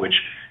model, which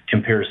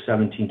compares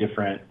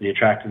the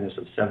attractiveness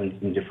of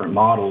 17 different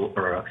model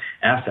or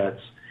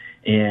assets.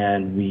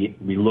 And we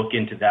look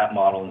into that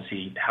model and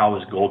see how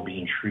is gold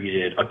being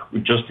treated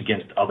just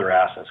against other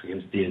assets,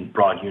 against the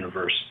broad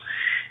universe.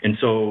 And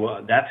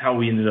so that's how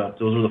we ended up.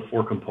 Those are the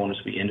four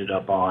components we ended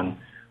up on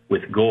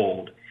with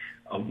gold.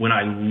 When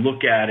I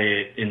look at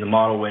it, and the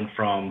model went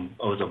from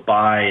it was a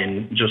buy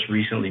and just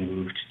recently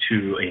moved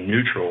to a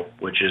neutral,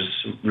 which is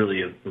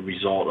really a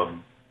result of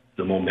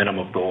the momentum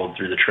of gold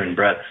through the trend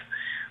breadth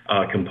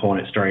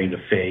component starting to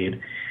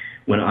fade.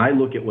 When I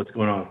look at what's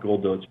going on with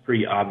gold, though, it's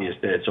pretty obvious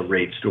that it's a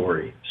rate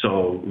story.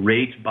 So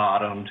rates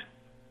bottomed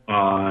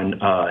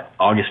on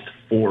August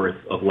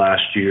 4th of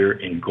last year,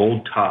 and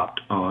gold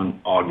topped on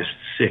August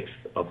 6th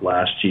of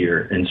last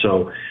year. And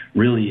so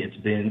really it's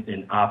been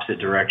an opposite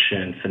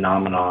direction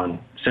phenomenon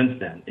since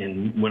then.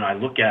 And when I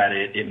look at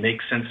it, it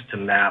makes sense to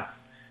map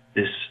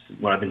this,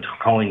 what I've been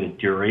calling the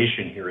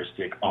duration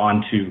heuristic,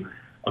 onto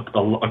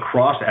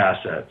across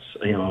assets,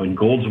 and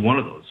gold's one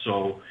of those.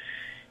 So,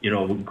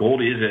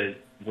 gold is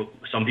what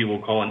some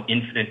people call an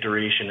infinite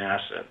duration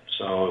asset.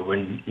 So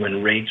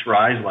when rates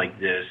rise like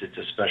this, it's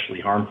especially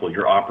harmful.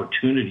 Your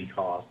opportunity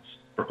costs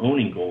for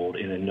owning gold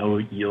in a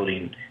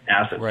no-yielding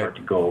asset start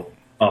to go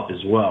up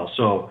as well.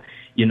 So,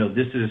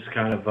 this is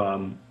kind of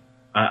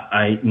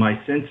my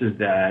sense is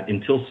that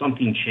until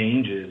something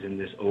changes in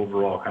this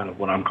overall kind of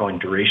what I'm calling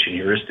duration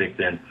heuristic,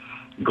 then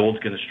gold's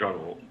going to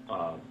struggle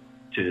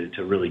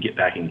to really get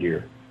back in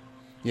gear.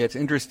 Yeah, it's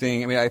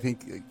interesting. I mean, I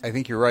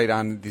think you're right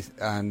on this,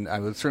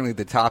 certainly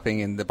the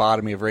topping and the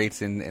bottoming of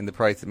rates and the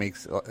price. It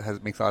makes a lot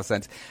of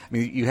sense. I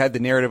mean, you had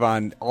the narrative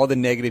on all the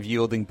negative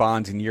yielding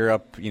bonds in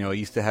Europe. It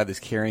used to have this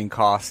carrying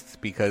costs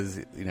because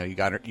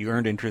you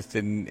earned interest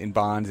in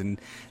bonds, and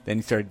then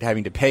you started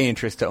having to pay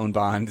interest to own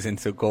bonds, and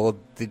so gold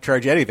didn't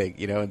charge anything.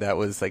 That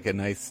was like a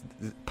nice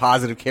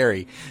positive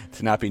carry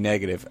to not be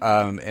negative.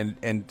 But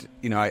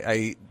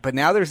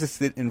now there's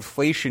this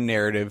inflation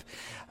narrative.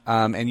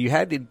 And you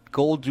had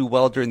gold do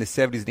well during the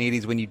 70s and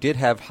 80s when you did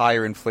have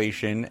higher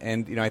inflation.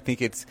 And, I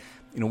think it's,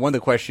 one of the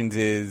questions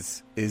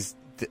is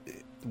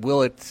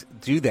will it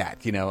do that?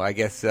 I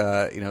guess,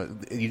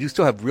 you do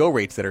still have real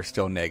rates that are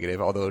still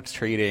negative, although it's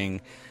trading,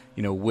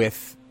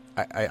 with,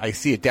 I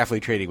see it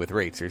definitely trading with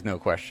rates. There's no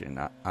question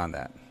on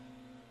that.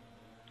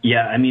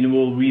 Yeah, I mean,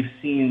 well, we've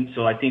seen,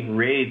 so I think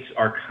rates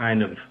are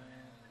kind of,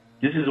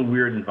 this is a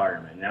weird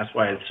environment. And that's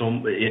why it's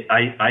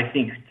I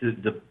think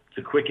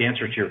the quick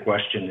answer to your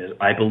question is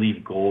I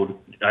believe gold.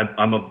 I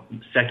want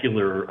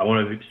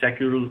to be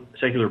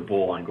secular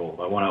bull on gold.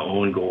 I want to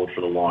own gold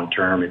for the long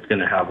term. It's going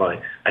to have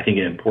I think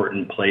an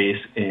important place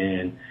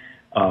in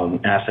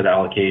asset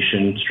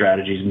allocation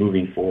strategies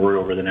moving forward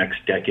over the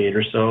next decade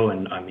or so.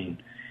 And I mean,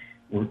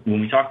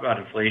 when we talk about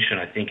inflation,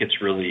 I think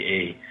it's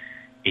really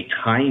a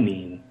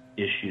timing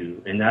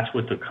issue, and that's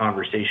what the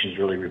conversation is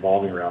really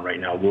revolving around right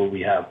now.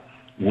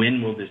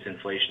 When will this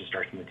inflation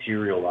start to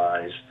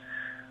materialize?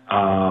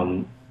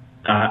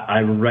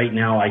 Right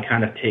now I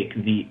kind of take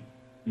it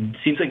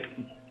seems like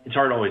it's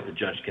hard always to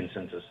judge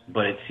consensus,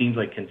 but it seems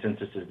like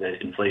consensus is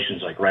that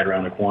inflation's like right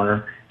around the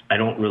corner. I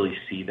don't really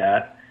see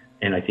that.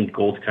 And I think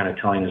gold's kind of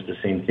telling us the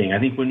same thing. I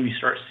think when we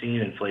start seeing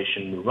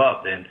inflation move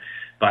up, then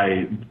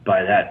by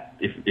that,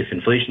 if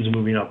inflation's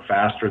moving up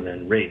faster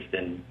than rates,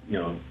 then,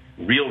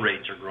 real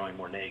rates are growing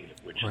more negative,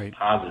 which is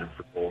positive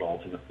for gold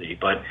ultimately.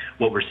 But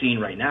what we're seeing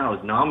right now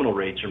is nominal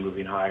rates are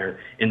moving higher,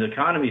 and the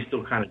economy is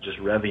still kind of just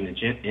revving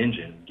the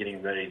engine,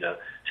 getting ready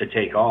to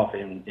take off.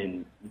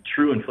 And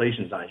true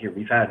inflation's not here.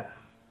 We've had,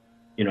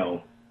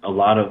 a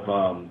lot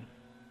of,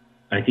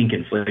 I think,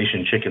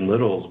 inflation chicken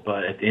littles,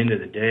 but at the end of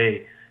the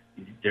day,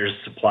 there's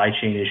supply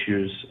chain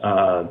issues.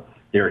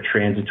 There are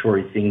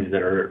transitory things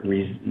that are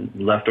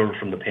left over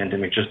from the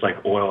pandemic, just like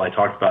oil I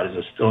talked about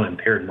is still an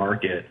impaired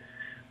market.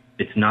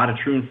 It's not a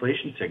true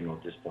inflation signal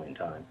at this point in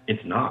time.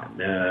 It's not.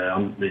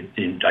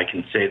 I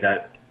can say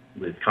that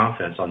with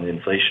confidence on the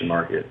inflation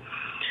market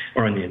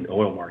or on the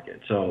oil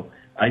market. So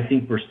I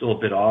think we're still a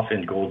bit off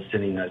and gold's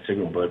sending that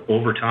signal. But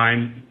over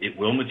time, it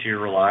will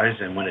materialize.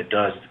 And when it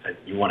does,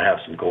 you want to have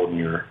some gold in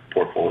your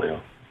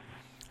portfolio.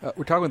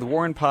 We're talking with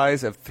Warren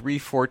Pies of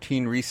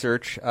 314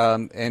 Research,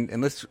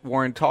 and let's,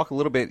 Warren, talk a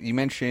little bit. You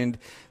mentioned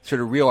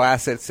sort of real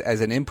assets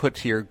as an input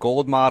to your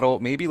gold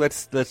model. Maybe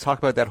let's talk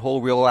about that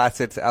whole real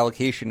assets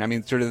allocation. I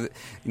mean, sort of,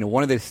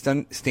 one of the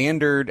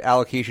standard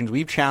allocations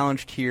we've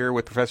challenged here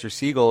with Professor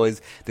Siegel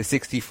is the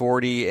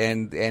 60-40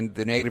 and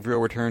the negative real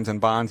returns on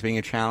bonds being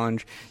a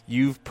challenge.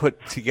 You've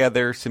put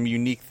together some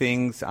unique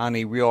things on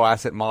a real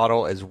asset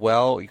model as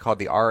well. You call it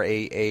the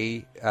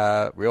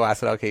RAA, real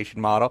asset allocation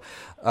model.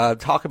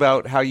 Talk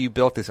about how you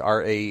built this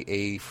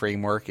RAA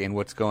framework and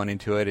what's going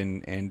into it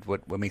and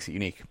what makes it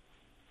unique.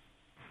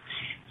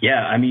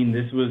 Yeah, I mean,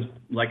 this was,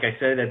 like I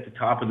said at the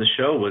top of the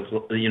show, was,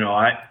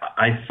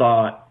 I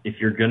thought if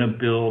you're going to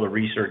build a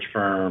research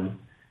firm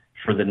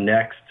for the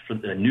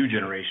new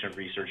generation of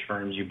research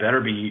firms, you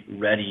better be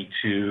ready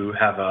to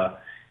have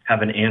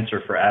an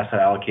answer for asset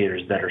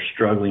allocators that are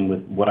struggling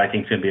with what I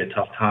think is going to be a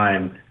tough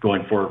time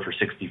going forward for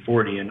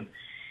 60-40. And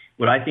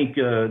what I think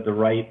the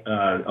right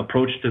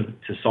approach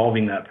to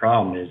solving that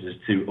problem is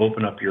to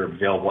open up your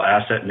available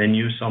asset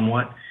menu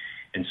somewhat.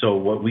 And so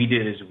what we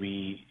did is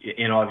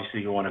and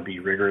obviously you want to be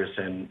rigorous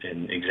and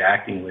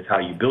exacting with how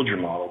you build your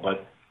model,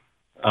 but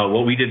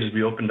what we did is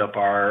we opened up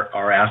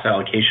our asset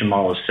allocation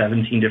model of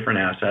 17 different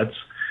assets,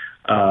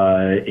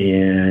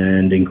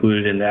 and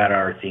included in that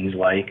are things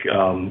like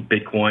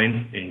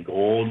Bitcoin and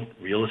gold,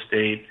 real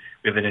estate.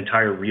 We have an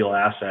entire real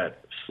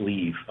asset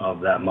sleeve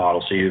of that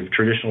model. So you have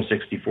traditional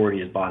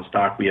 60-40 is bond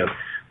stock. We have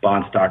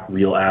bond stock,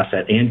 real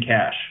asset, and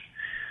cash.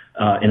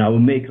 And I would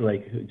make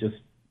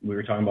we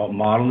were talking about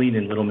modeling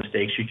and little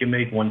mistakes you can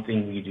make. One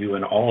thing we do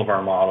in all of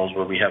our models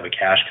where we have a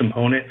cash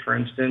component, for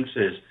instance,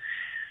 is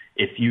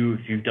if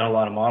you've done a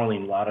lot of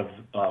modeling, a lot of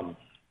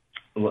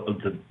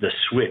the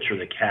switch or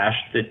the cash,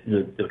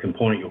 the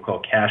component you'll call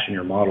cash in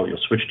your model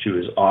you'll switch to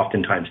is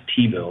oftentimes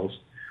T-bills,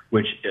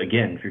 which,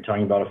 again, if you're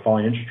talking about a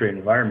falling interest rate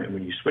environment,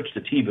 when you switch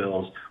to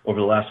T-bills over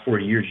the last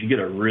 40 years, you get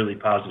a really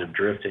positive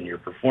drift in your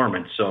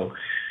performance. So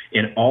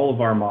in all of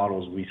our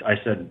models,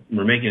 I said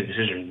we're making a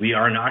decision.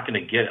 We're not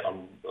going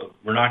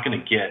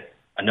to get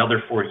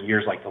another 40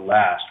 years like the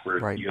last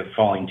where you have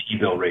falling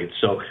T-bill rates.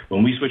 So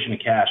when we switch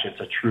into cash, it's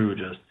a true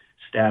just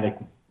static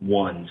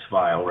ones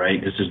file,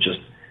 right? This is just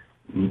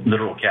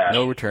literal cash.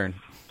 No return.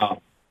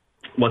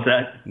 What's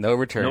that? No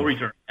return. No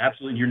return.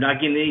 Absolutely. You're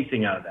not getting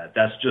anything out of that.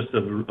 That's just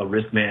a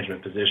risk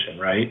management position,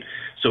 right?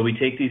 So we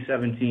take these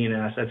 17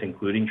 assets,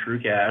 including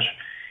true cash,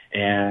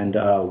 and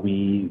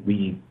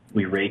we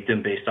rate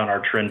them based on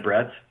our trend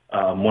breadth.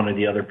 One of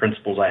the other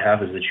principles I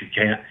have is that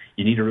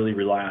you need to really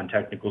rely on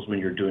technicals when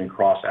you're doing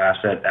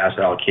cross-asset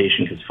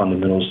allocation, because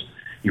fundamentals,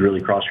 you really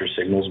cross your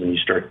signals when you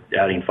start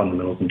adding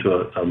fundamentals into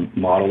a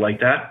model like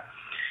that.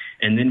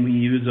 And then we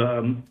use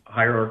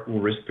hierarchical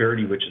risk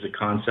parity, which is a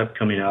concept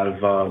coming out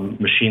of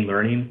machine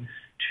learning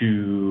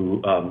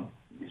to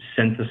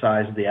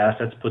synthesize the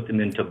assets, put them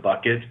into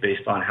buckets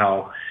based on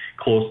how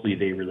closely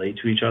they relate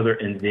to each other,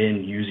 and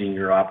then using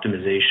your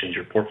optimizations,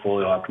 your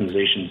portfolio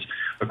optimizations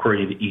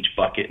according to each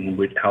bucket and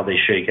how they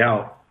shake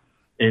out.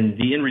 And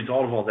the end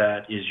result of all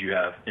that is you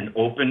have an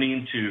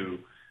opening to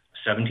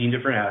 17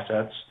 different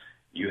assets.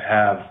 You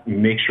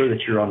make sure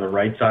that you're on the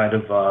right side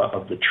of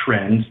the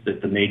trends,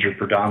 that the major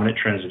predominant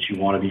trends that you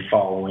want to be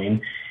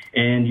following,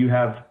 and you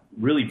have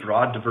really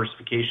broad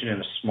diversification in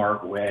a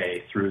smart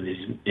way through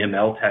these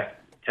ML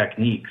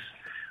techniques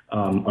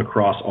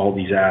across all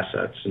these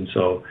assets. And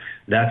so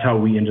that's how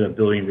we ended up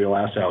building real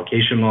asset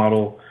allocation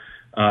model.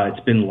 It's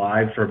been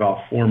live for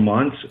about 4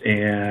 months,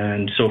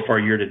 and so far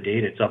year to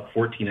date, it's up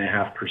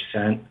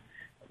 14.5%.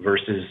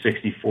 Versus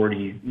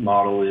 60-40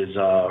 model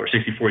or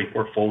 60-40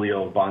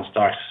 portfolio of bond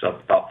stocks is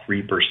up about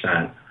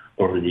 3%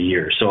 over the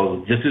year.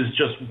 So this is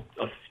just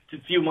a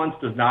few months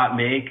does not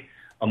make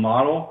a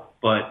model,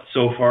 but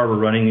so far we're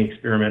running the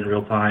experiment in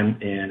real time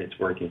and it's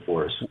working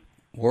for us.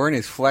 Warren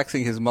is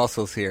flexing his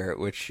muscles here,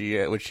 which he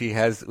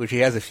has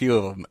a few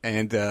of them,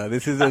 and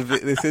this is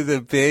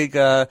a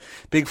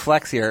big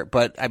flex here.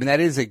 But I mean, that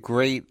is a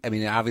great. I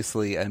mean,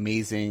 obviously,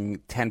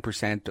 amazing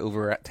 10%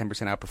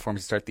 outperformance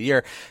to start the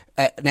year.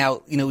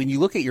 Now, when you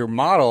look at your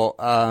model,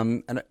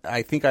 and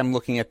I think I'm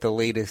looking at the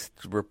latest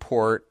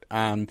report.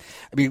 I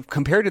mean,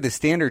 compared to the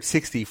standard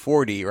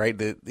 60-40, right?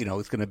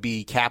 It's going to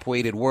be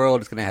cap-weighted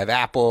world. It's going to have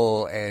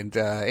Apple and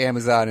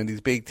Amazon and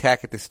these big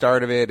tech at the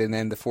start of it, and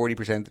then the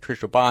 40%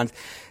 traditional bonds.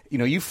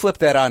 You flip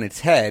that on its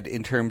head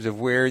in terms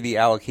of where the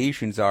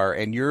allocations are,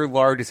 and your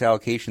largest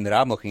allocation that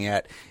I'm looking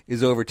at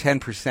is over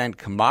 10%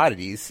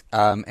 commodities,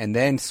 and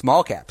then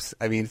small caps.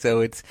 I mean,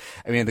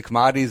 the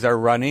commodities are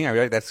running. I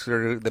mean, that's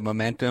sort of the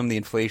momentum, the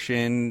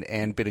inflation,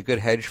 and been a good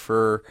hedge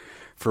for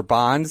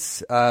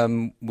bonds,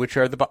 which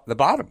are the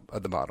bottom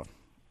of the model.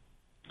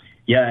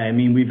 Yeah, I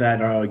mean, we've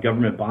had our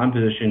government bond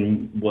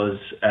position was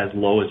as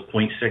low as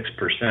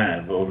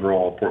 0.6% of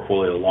overall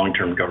portfolio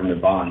long-term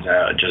government bonds.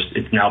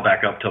 It's now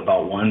back up to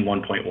about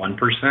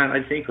 1.1%,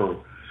 I think,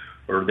 or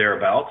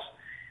thereabouts.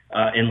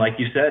 And like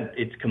you said,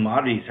 its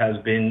commodities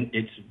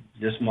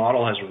this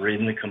model has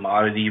ridden the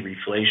commodity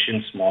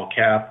reflation, small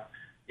cap,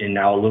 and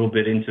now a little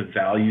bit into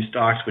value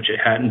stocks, which it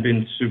hadn't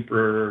been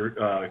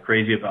super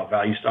crazy about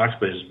value stocks,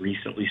 but has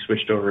recently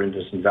switched over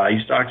into some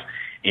value stocks.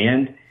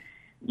 And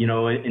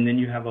then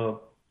you have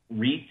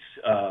REITs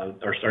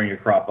are starting to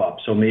crop up.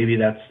 So maybe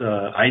that's,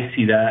 I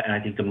see that, and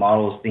I think the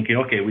model is thinking,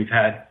 okay,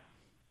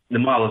 the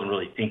model doesn't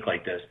really think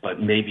like this,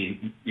 but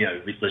maybe,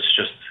 let's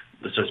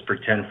just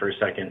pretend for a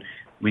second.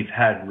 We've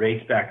had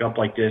rates back up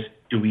like this.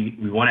 Do we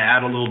want to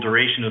add a little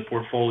duration to the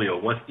portfolio?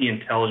 What's the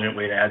intelligent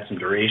way to add some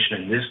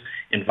duration in this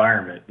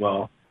environment?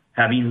 Well,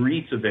 having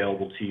REITs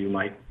available to you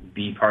might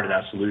be part of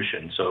that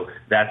solution. So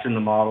that's in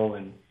the model,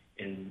 and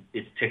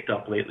it's ticked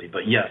up lately.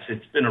 But yes,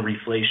 it's been a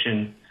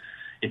reflation.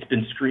 It's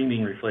been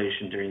screaming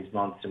reflation during these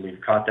months, and we've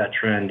caught that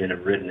trend and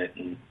have ridden it,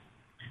 and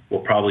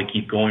we'll probably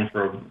keep going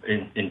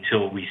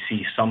until we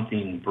see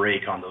something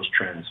break on those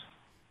trends.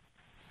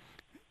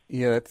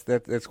 Yeah,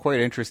 that's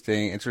quite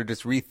interesting, and sort of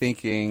just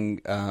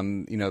rethinking,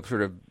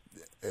 sort of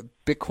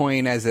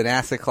Bitcoin as an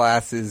asset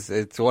class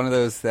it's one of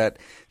those that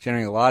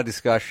generating a lot of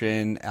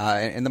discussion,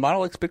 and the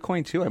model likes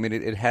Bitcoin too. I mean,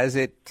 it has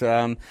it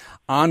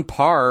on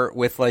par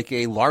with like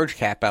a large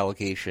cap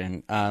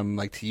allocation,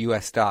 like to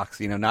U.S. stocks.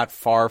 Not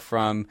far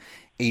from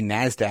a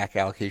NASDAQ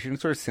allocation,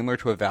 sort of similar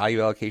to a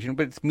value allocation,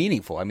 but it's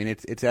meaningful. I mean,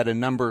 it's at a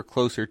number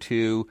closer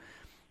to,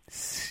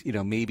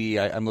 maybe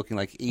I'm looking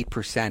like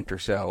 8% or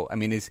so. I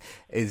mean, do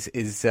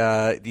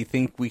you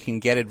think we can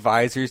get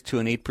advisors to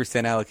an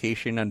 8%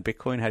 allocation on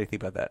Bitcoin? How do you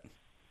think about that?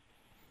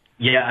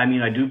 Yeah, I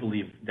mean, I do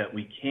believe that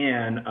we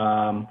can.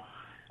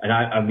 And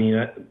I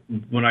mean,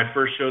 when I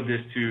first showed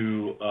this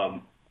to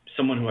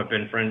someone who I've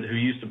been friends, who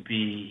used to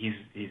be,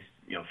 he's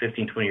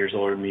 15, 20 years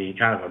older than me,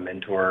 kind of a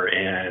mentor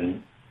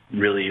and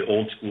really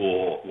old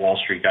school Wall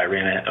Street guy,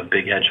 ran a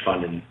big hedge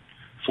fund in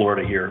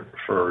Florida here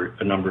for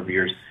a number of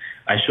years.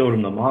 I showed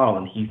him the model,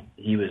 and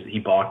he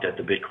balked at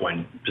the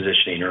Bitcoin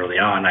positioning early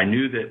on. I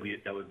knew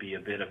that would be a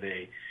bit of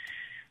a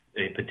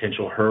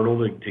potential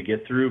hurdle to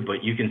get through,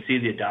 but you can see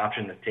the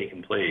adoption that's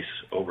taken place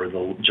over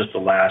just the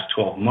last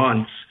 12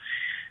 months.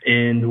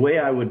 And the way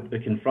I would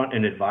confront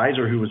an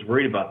advisor who was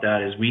worried about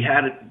that is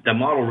the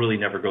model really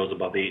never goes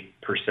above 8%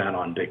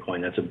 on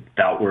Bitcoin. That's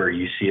about where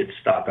you see it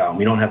stop out. And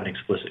we don't have an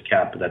explicit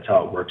cap, but that's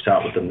how it works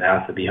out with the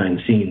math behind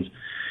the scenes.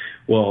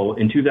 Well,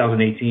 in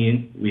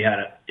 2018, we had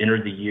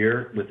entered the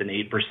year with an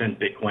 8%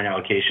 Bitcoin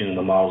allocation in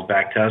the model's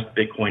backtest.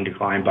 Bitcoin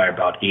declined by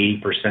about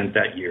 80%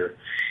 that year.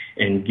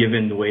 And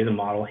given the way the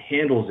model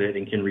handles it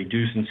and can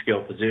reduce and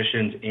scale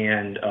positions,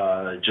 and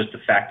just the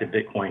fact that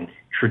Bitcoin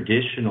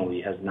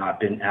traditionally has not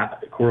been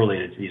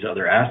correlated to these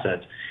other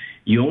assets,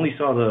 you only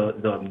saw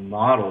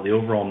the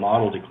overall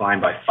model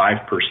decline by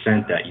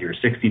 5% that year.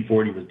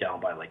 60-40 was down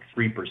by like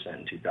 3%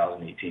 in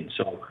 2018.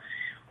 So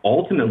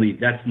ultimately,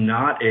 that's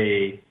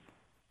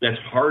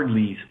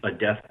hardly a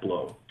death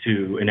blow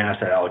to an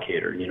asset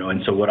allocator,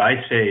 And so what I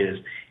say is,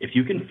 if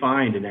you can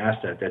find an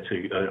asset that's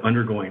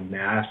undergoing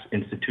mass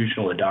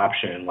institutional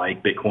adoption,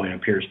 like Bitcoin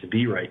appears to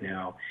be right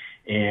now,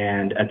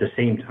 and at the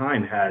same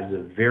time has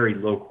a very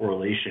low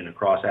correlation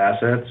across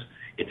assets,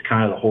 it's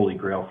kind of the holy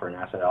grail for an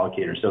asset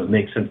allocator. So it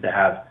makes sense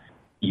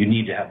you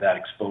need to have that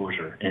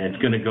exposure. And it's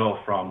going to go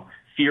from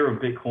fear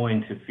of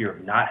Bitcoin to fear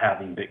of not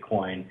having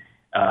Bitcoin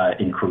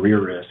in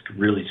career risk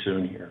really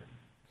soon here.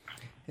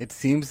 It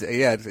seems,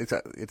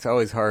 it's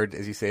always hard,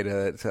 as you say,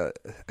 to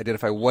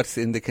identify what's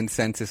in the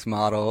consensus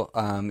model.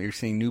 You're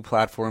seeing new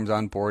platforms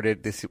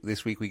onboarded.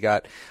 This week we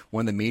got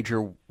one of the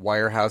major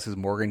wirehouses,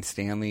 Morgan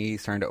Stanley,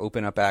 starting to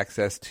open up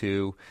access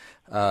to,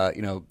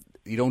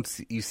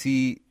 you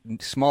see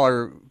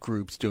smaller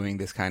groups doing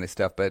this kind of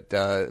stuff, but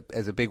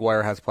as a big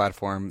wirehouse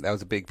platform, that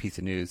was a big piece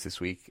of news this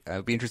week.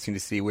 It'll be interesting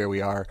to see where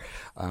we are.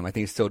 I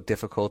think it's still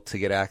difficult to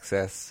get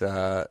access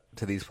to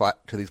these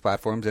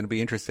platforms, and it'll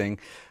be interesting.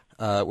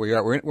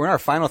 We're in our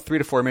final 3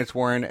 to 4 minutes,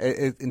 Warren.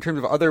 In terms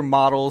of other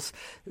models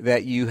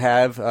that you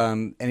have,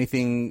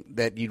 anything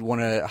that you'd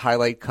want to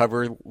highlight,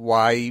 cover,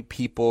 why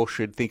people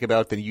should think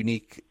about the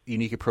unique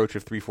approach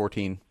of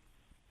 314?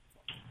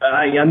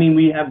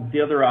 We have the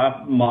other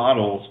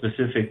model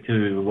specific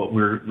to what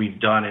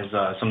we've done is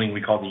something we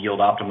call the yield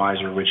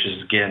optimizer, which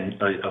is again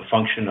a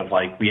function of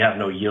like we have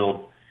no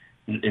yield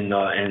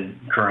in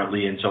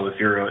currently, and so if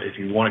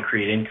you want to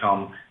create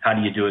income, how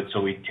do you do it? So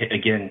we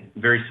again,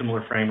 very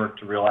similar framework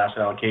to real asset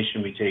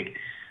allocation. We take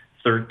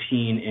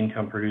 13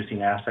 income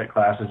producing asset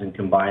classes and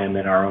combine them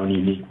in our own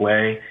unique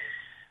way.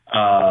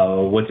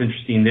 What's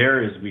interesting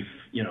there is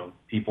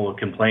people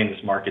complain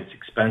this market's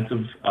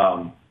expensive.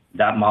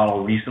 That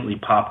model recently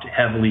popped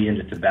heavily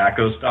into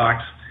tobacco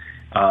stocks,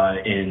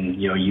 and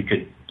you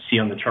could see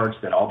on the charts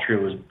that Altria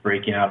was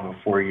breaking out of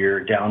a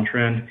 4-year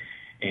downtrend.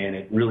 And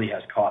it really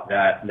has caught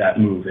that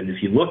move. And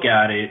if you look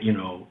at it,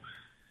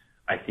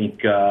 I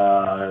think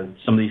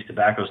some of these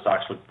tobacco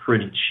stocks look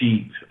pretty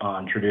cheap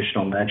on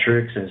traditional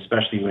metrics, and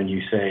especially when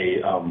you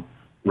say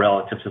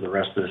relative to the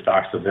rest of the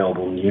stocks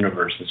available in the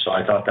universe. And so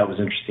I thought that was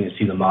interesting to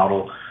see the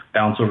model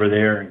bounce over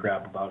there and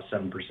grab about a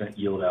 7%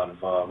 yield out of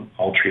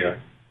Altria.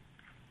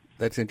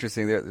 That's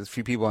interesting. There's a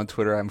few people on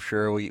Twitter, I'm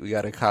sure we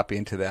got a copy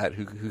into that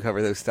who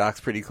cover those stocks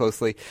pretty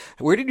closely.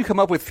 Where did you come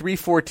up with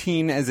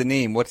 314 as a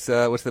name? What's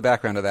the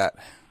background of that?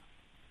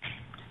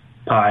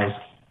 Pies.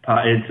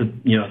 It's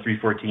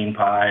 314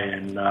 pie,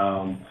 and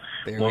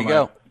there we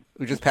go.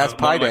 We just passed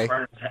Pi Day.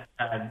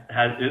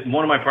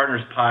 One of my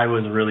partners' pie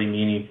was really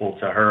meaningful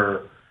to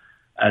her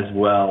as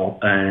well,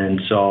 and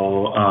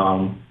so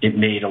it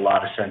made a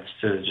lot of sense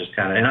to just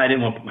kind of. And I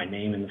didn't want to put my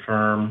name in the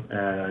firm.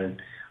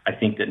 I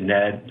think that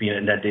Ned, being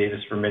at Ned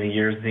Davis for many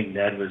years, I think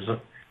Ned was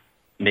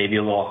maybe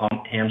a little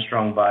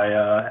hamstrung by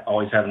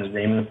always having his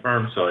name in the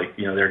firm. So,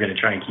 they're going to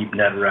try and keep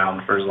Ned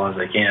around for as long as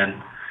they can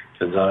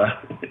because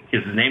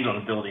his name's on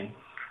the building.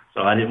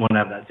 So I didn't want to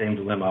have that same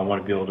dilemma. I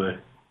want to be able to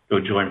go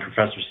join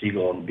Professor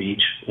Siegel on the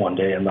beach one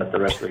day and let the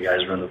rest of the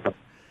guys run the firm.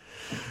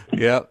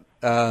 Yep.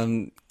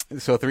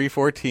 So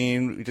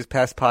 314, we just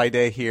passed Pi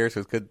Day here,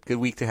 so it's good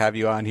week to have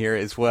you on here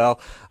as well.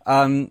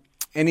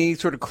 Any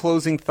sort of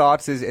closing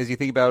thoughts as you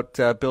think about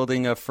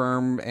building a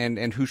firm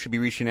and who should be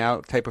reaching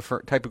out, type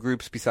of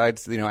groups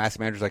besides asset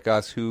managers like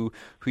us? Who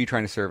are you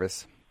trying to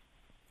service?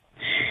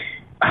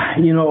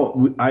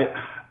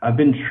 I've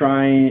been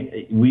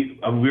trying.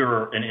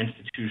 We're an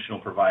institutional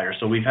provider,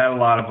 so we've had a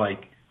lot of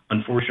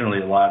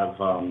unfortunately a lot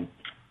of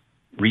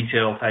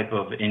retail type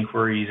of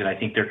inquiries, and I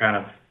think they're kind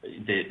of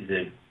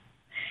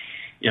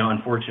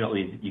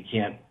unfortunately you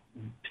can't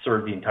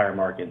serve the entire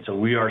market. So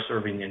we are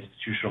serving the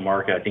institutional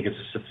market. I think it's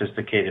a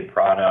sophisticated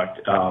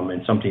product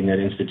and something that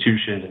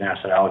institutions and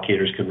asset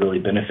allocators could really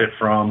benefit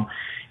from.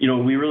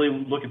 We really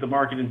look at the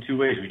market in two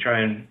ways. We try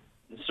and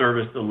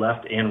service the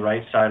left and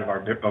right side of our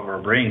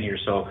brain here.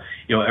 So,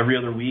 every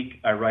other week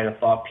I write a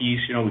thought piece.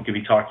 We could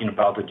be talking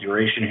about the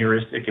duration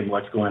heuristic and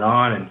what's going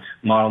on and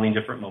modeling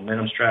different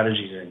momentum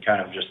strategies and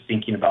kind of just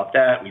thinking about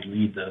that. We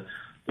lead the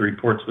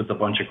reports with a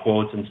bunch of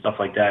quotes and stuff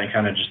like that and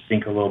kind of just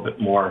think a little bit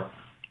more,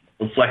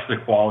 reflects the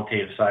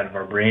qualitative side of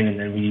our brain. And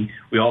then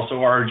we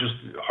also are just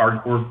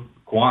hardcore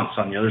quants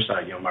on the other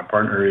side. My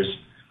partner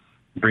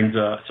brings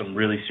some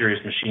really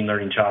serious machine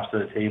learning chops to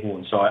the table.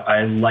 And so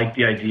I like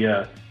the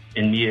idea,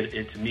 and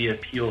to me it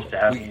appeals to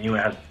having you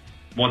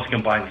wants to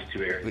combine these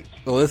two areas.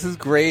 Well, this is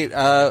great.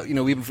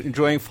 We've been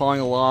enjoying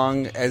following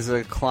along as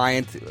a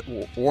client.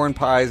 Warren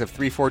Pies of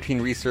 314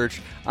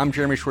 Research. I'm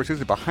Jeremy Schwartz. This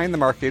is Behind the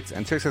Markets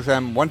and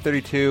 6XM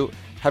 132.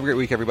 Have a great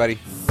week, everybody.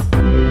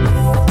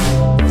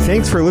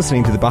 Thanks for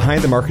listening to the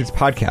Behind the Markets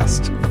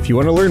podcast. If you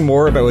want to learn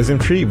more about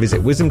WisdomTree,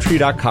 visit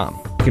wisdomtree.com.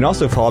 You can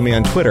also follow me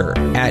on Twitter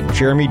at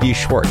Jeremy D.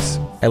 Schwartz.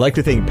 I'd like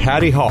to thank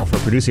Patty Hall for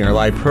producing our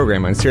live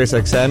program on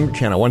SiriusXM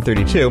Channel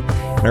 132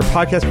 and our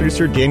podcast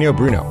producer, Daniel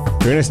Bruno.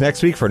 Join us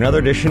next week for another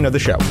edition of the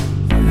show.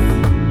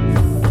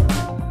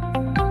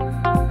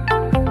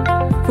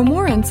 For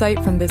more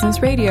insight from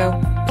Business Radio,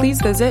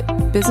 please visit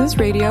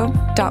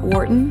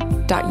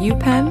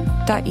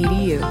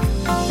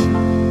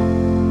businessradio.wharton.upenn.edu.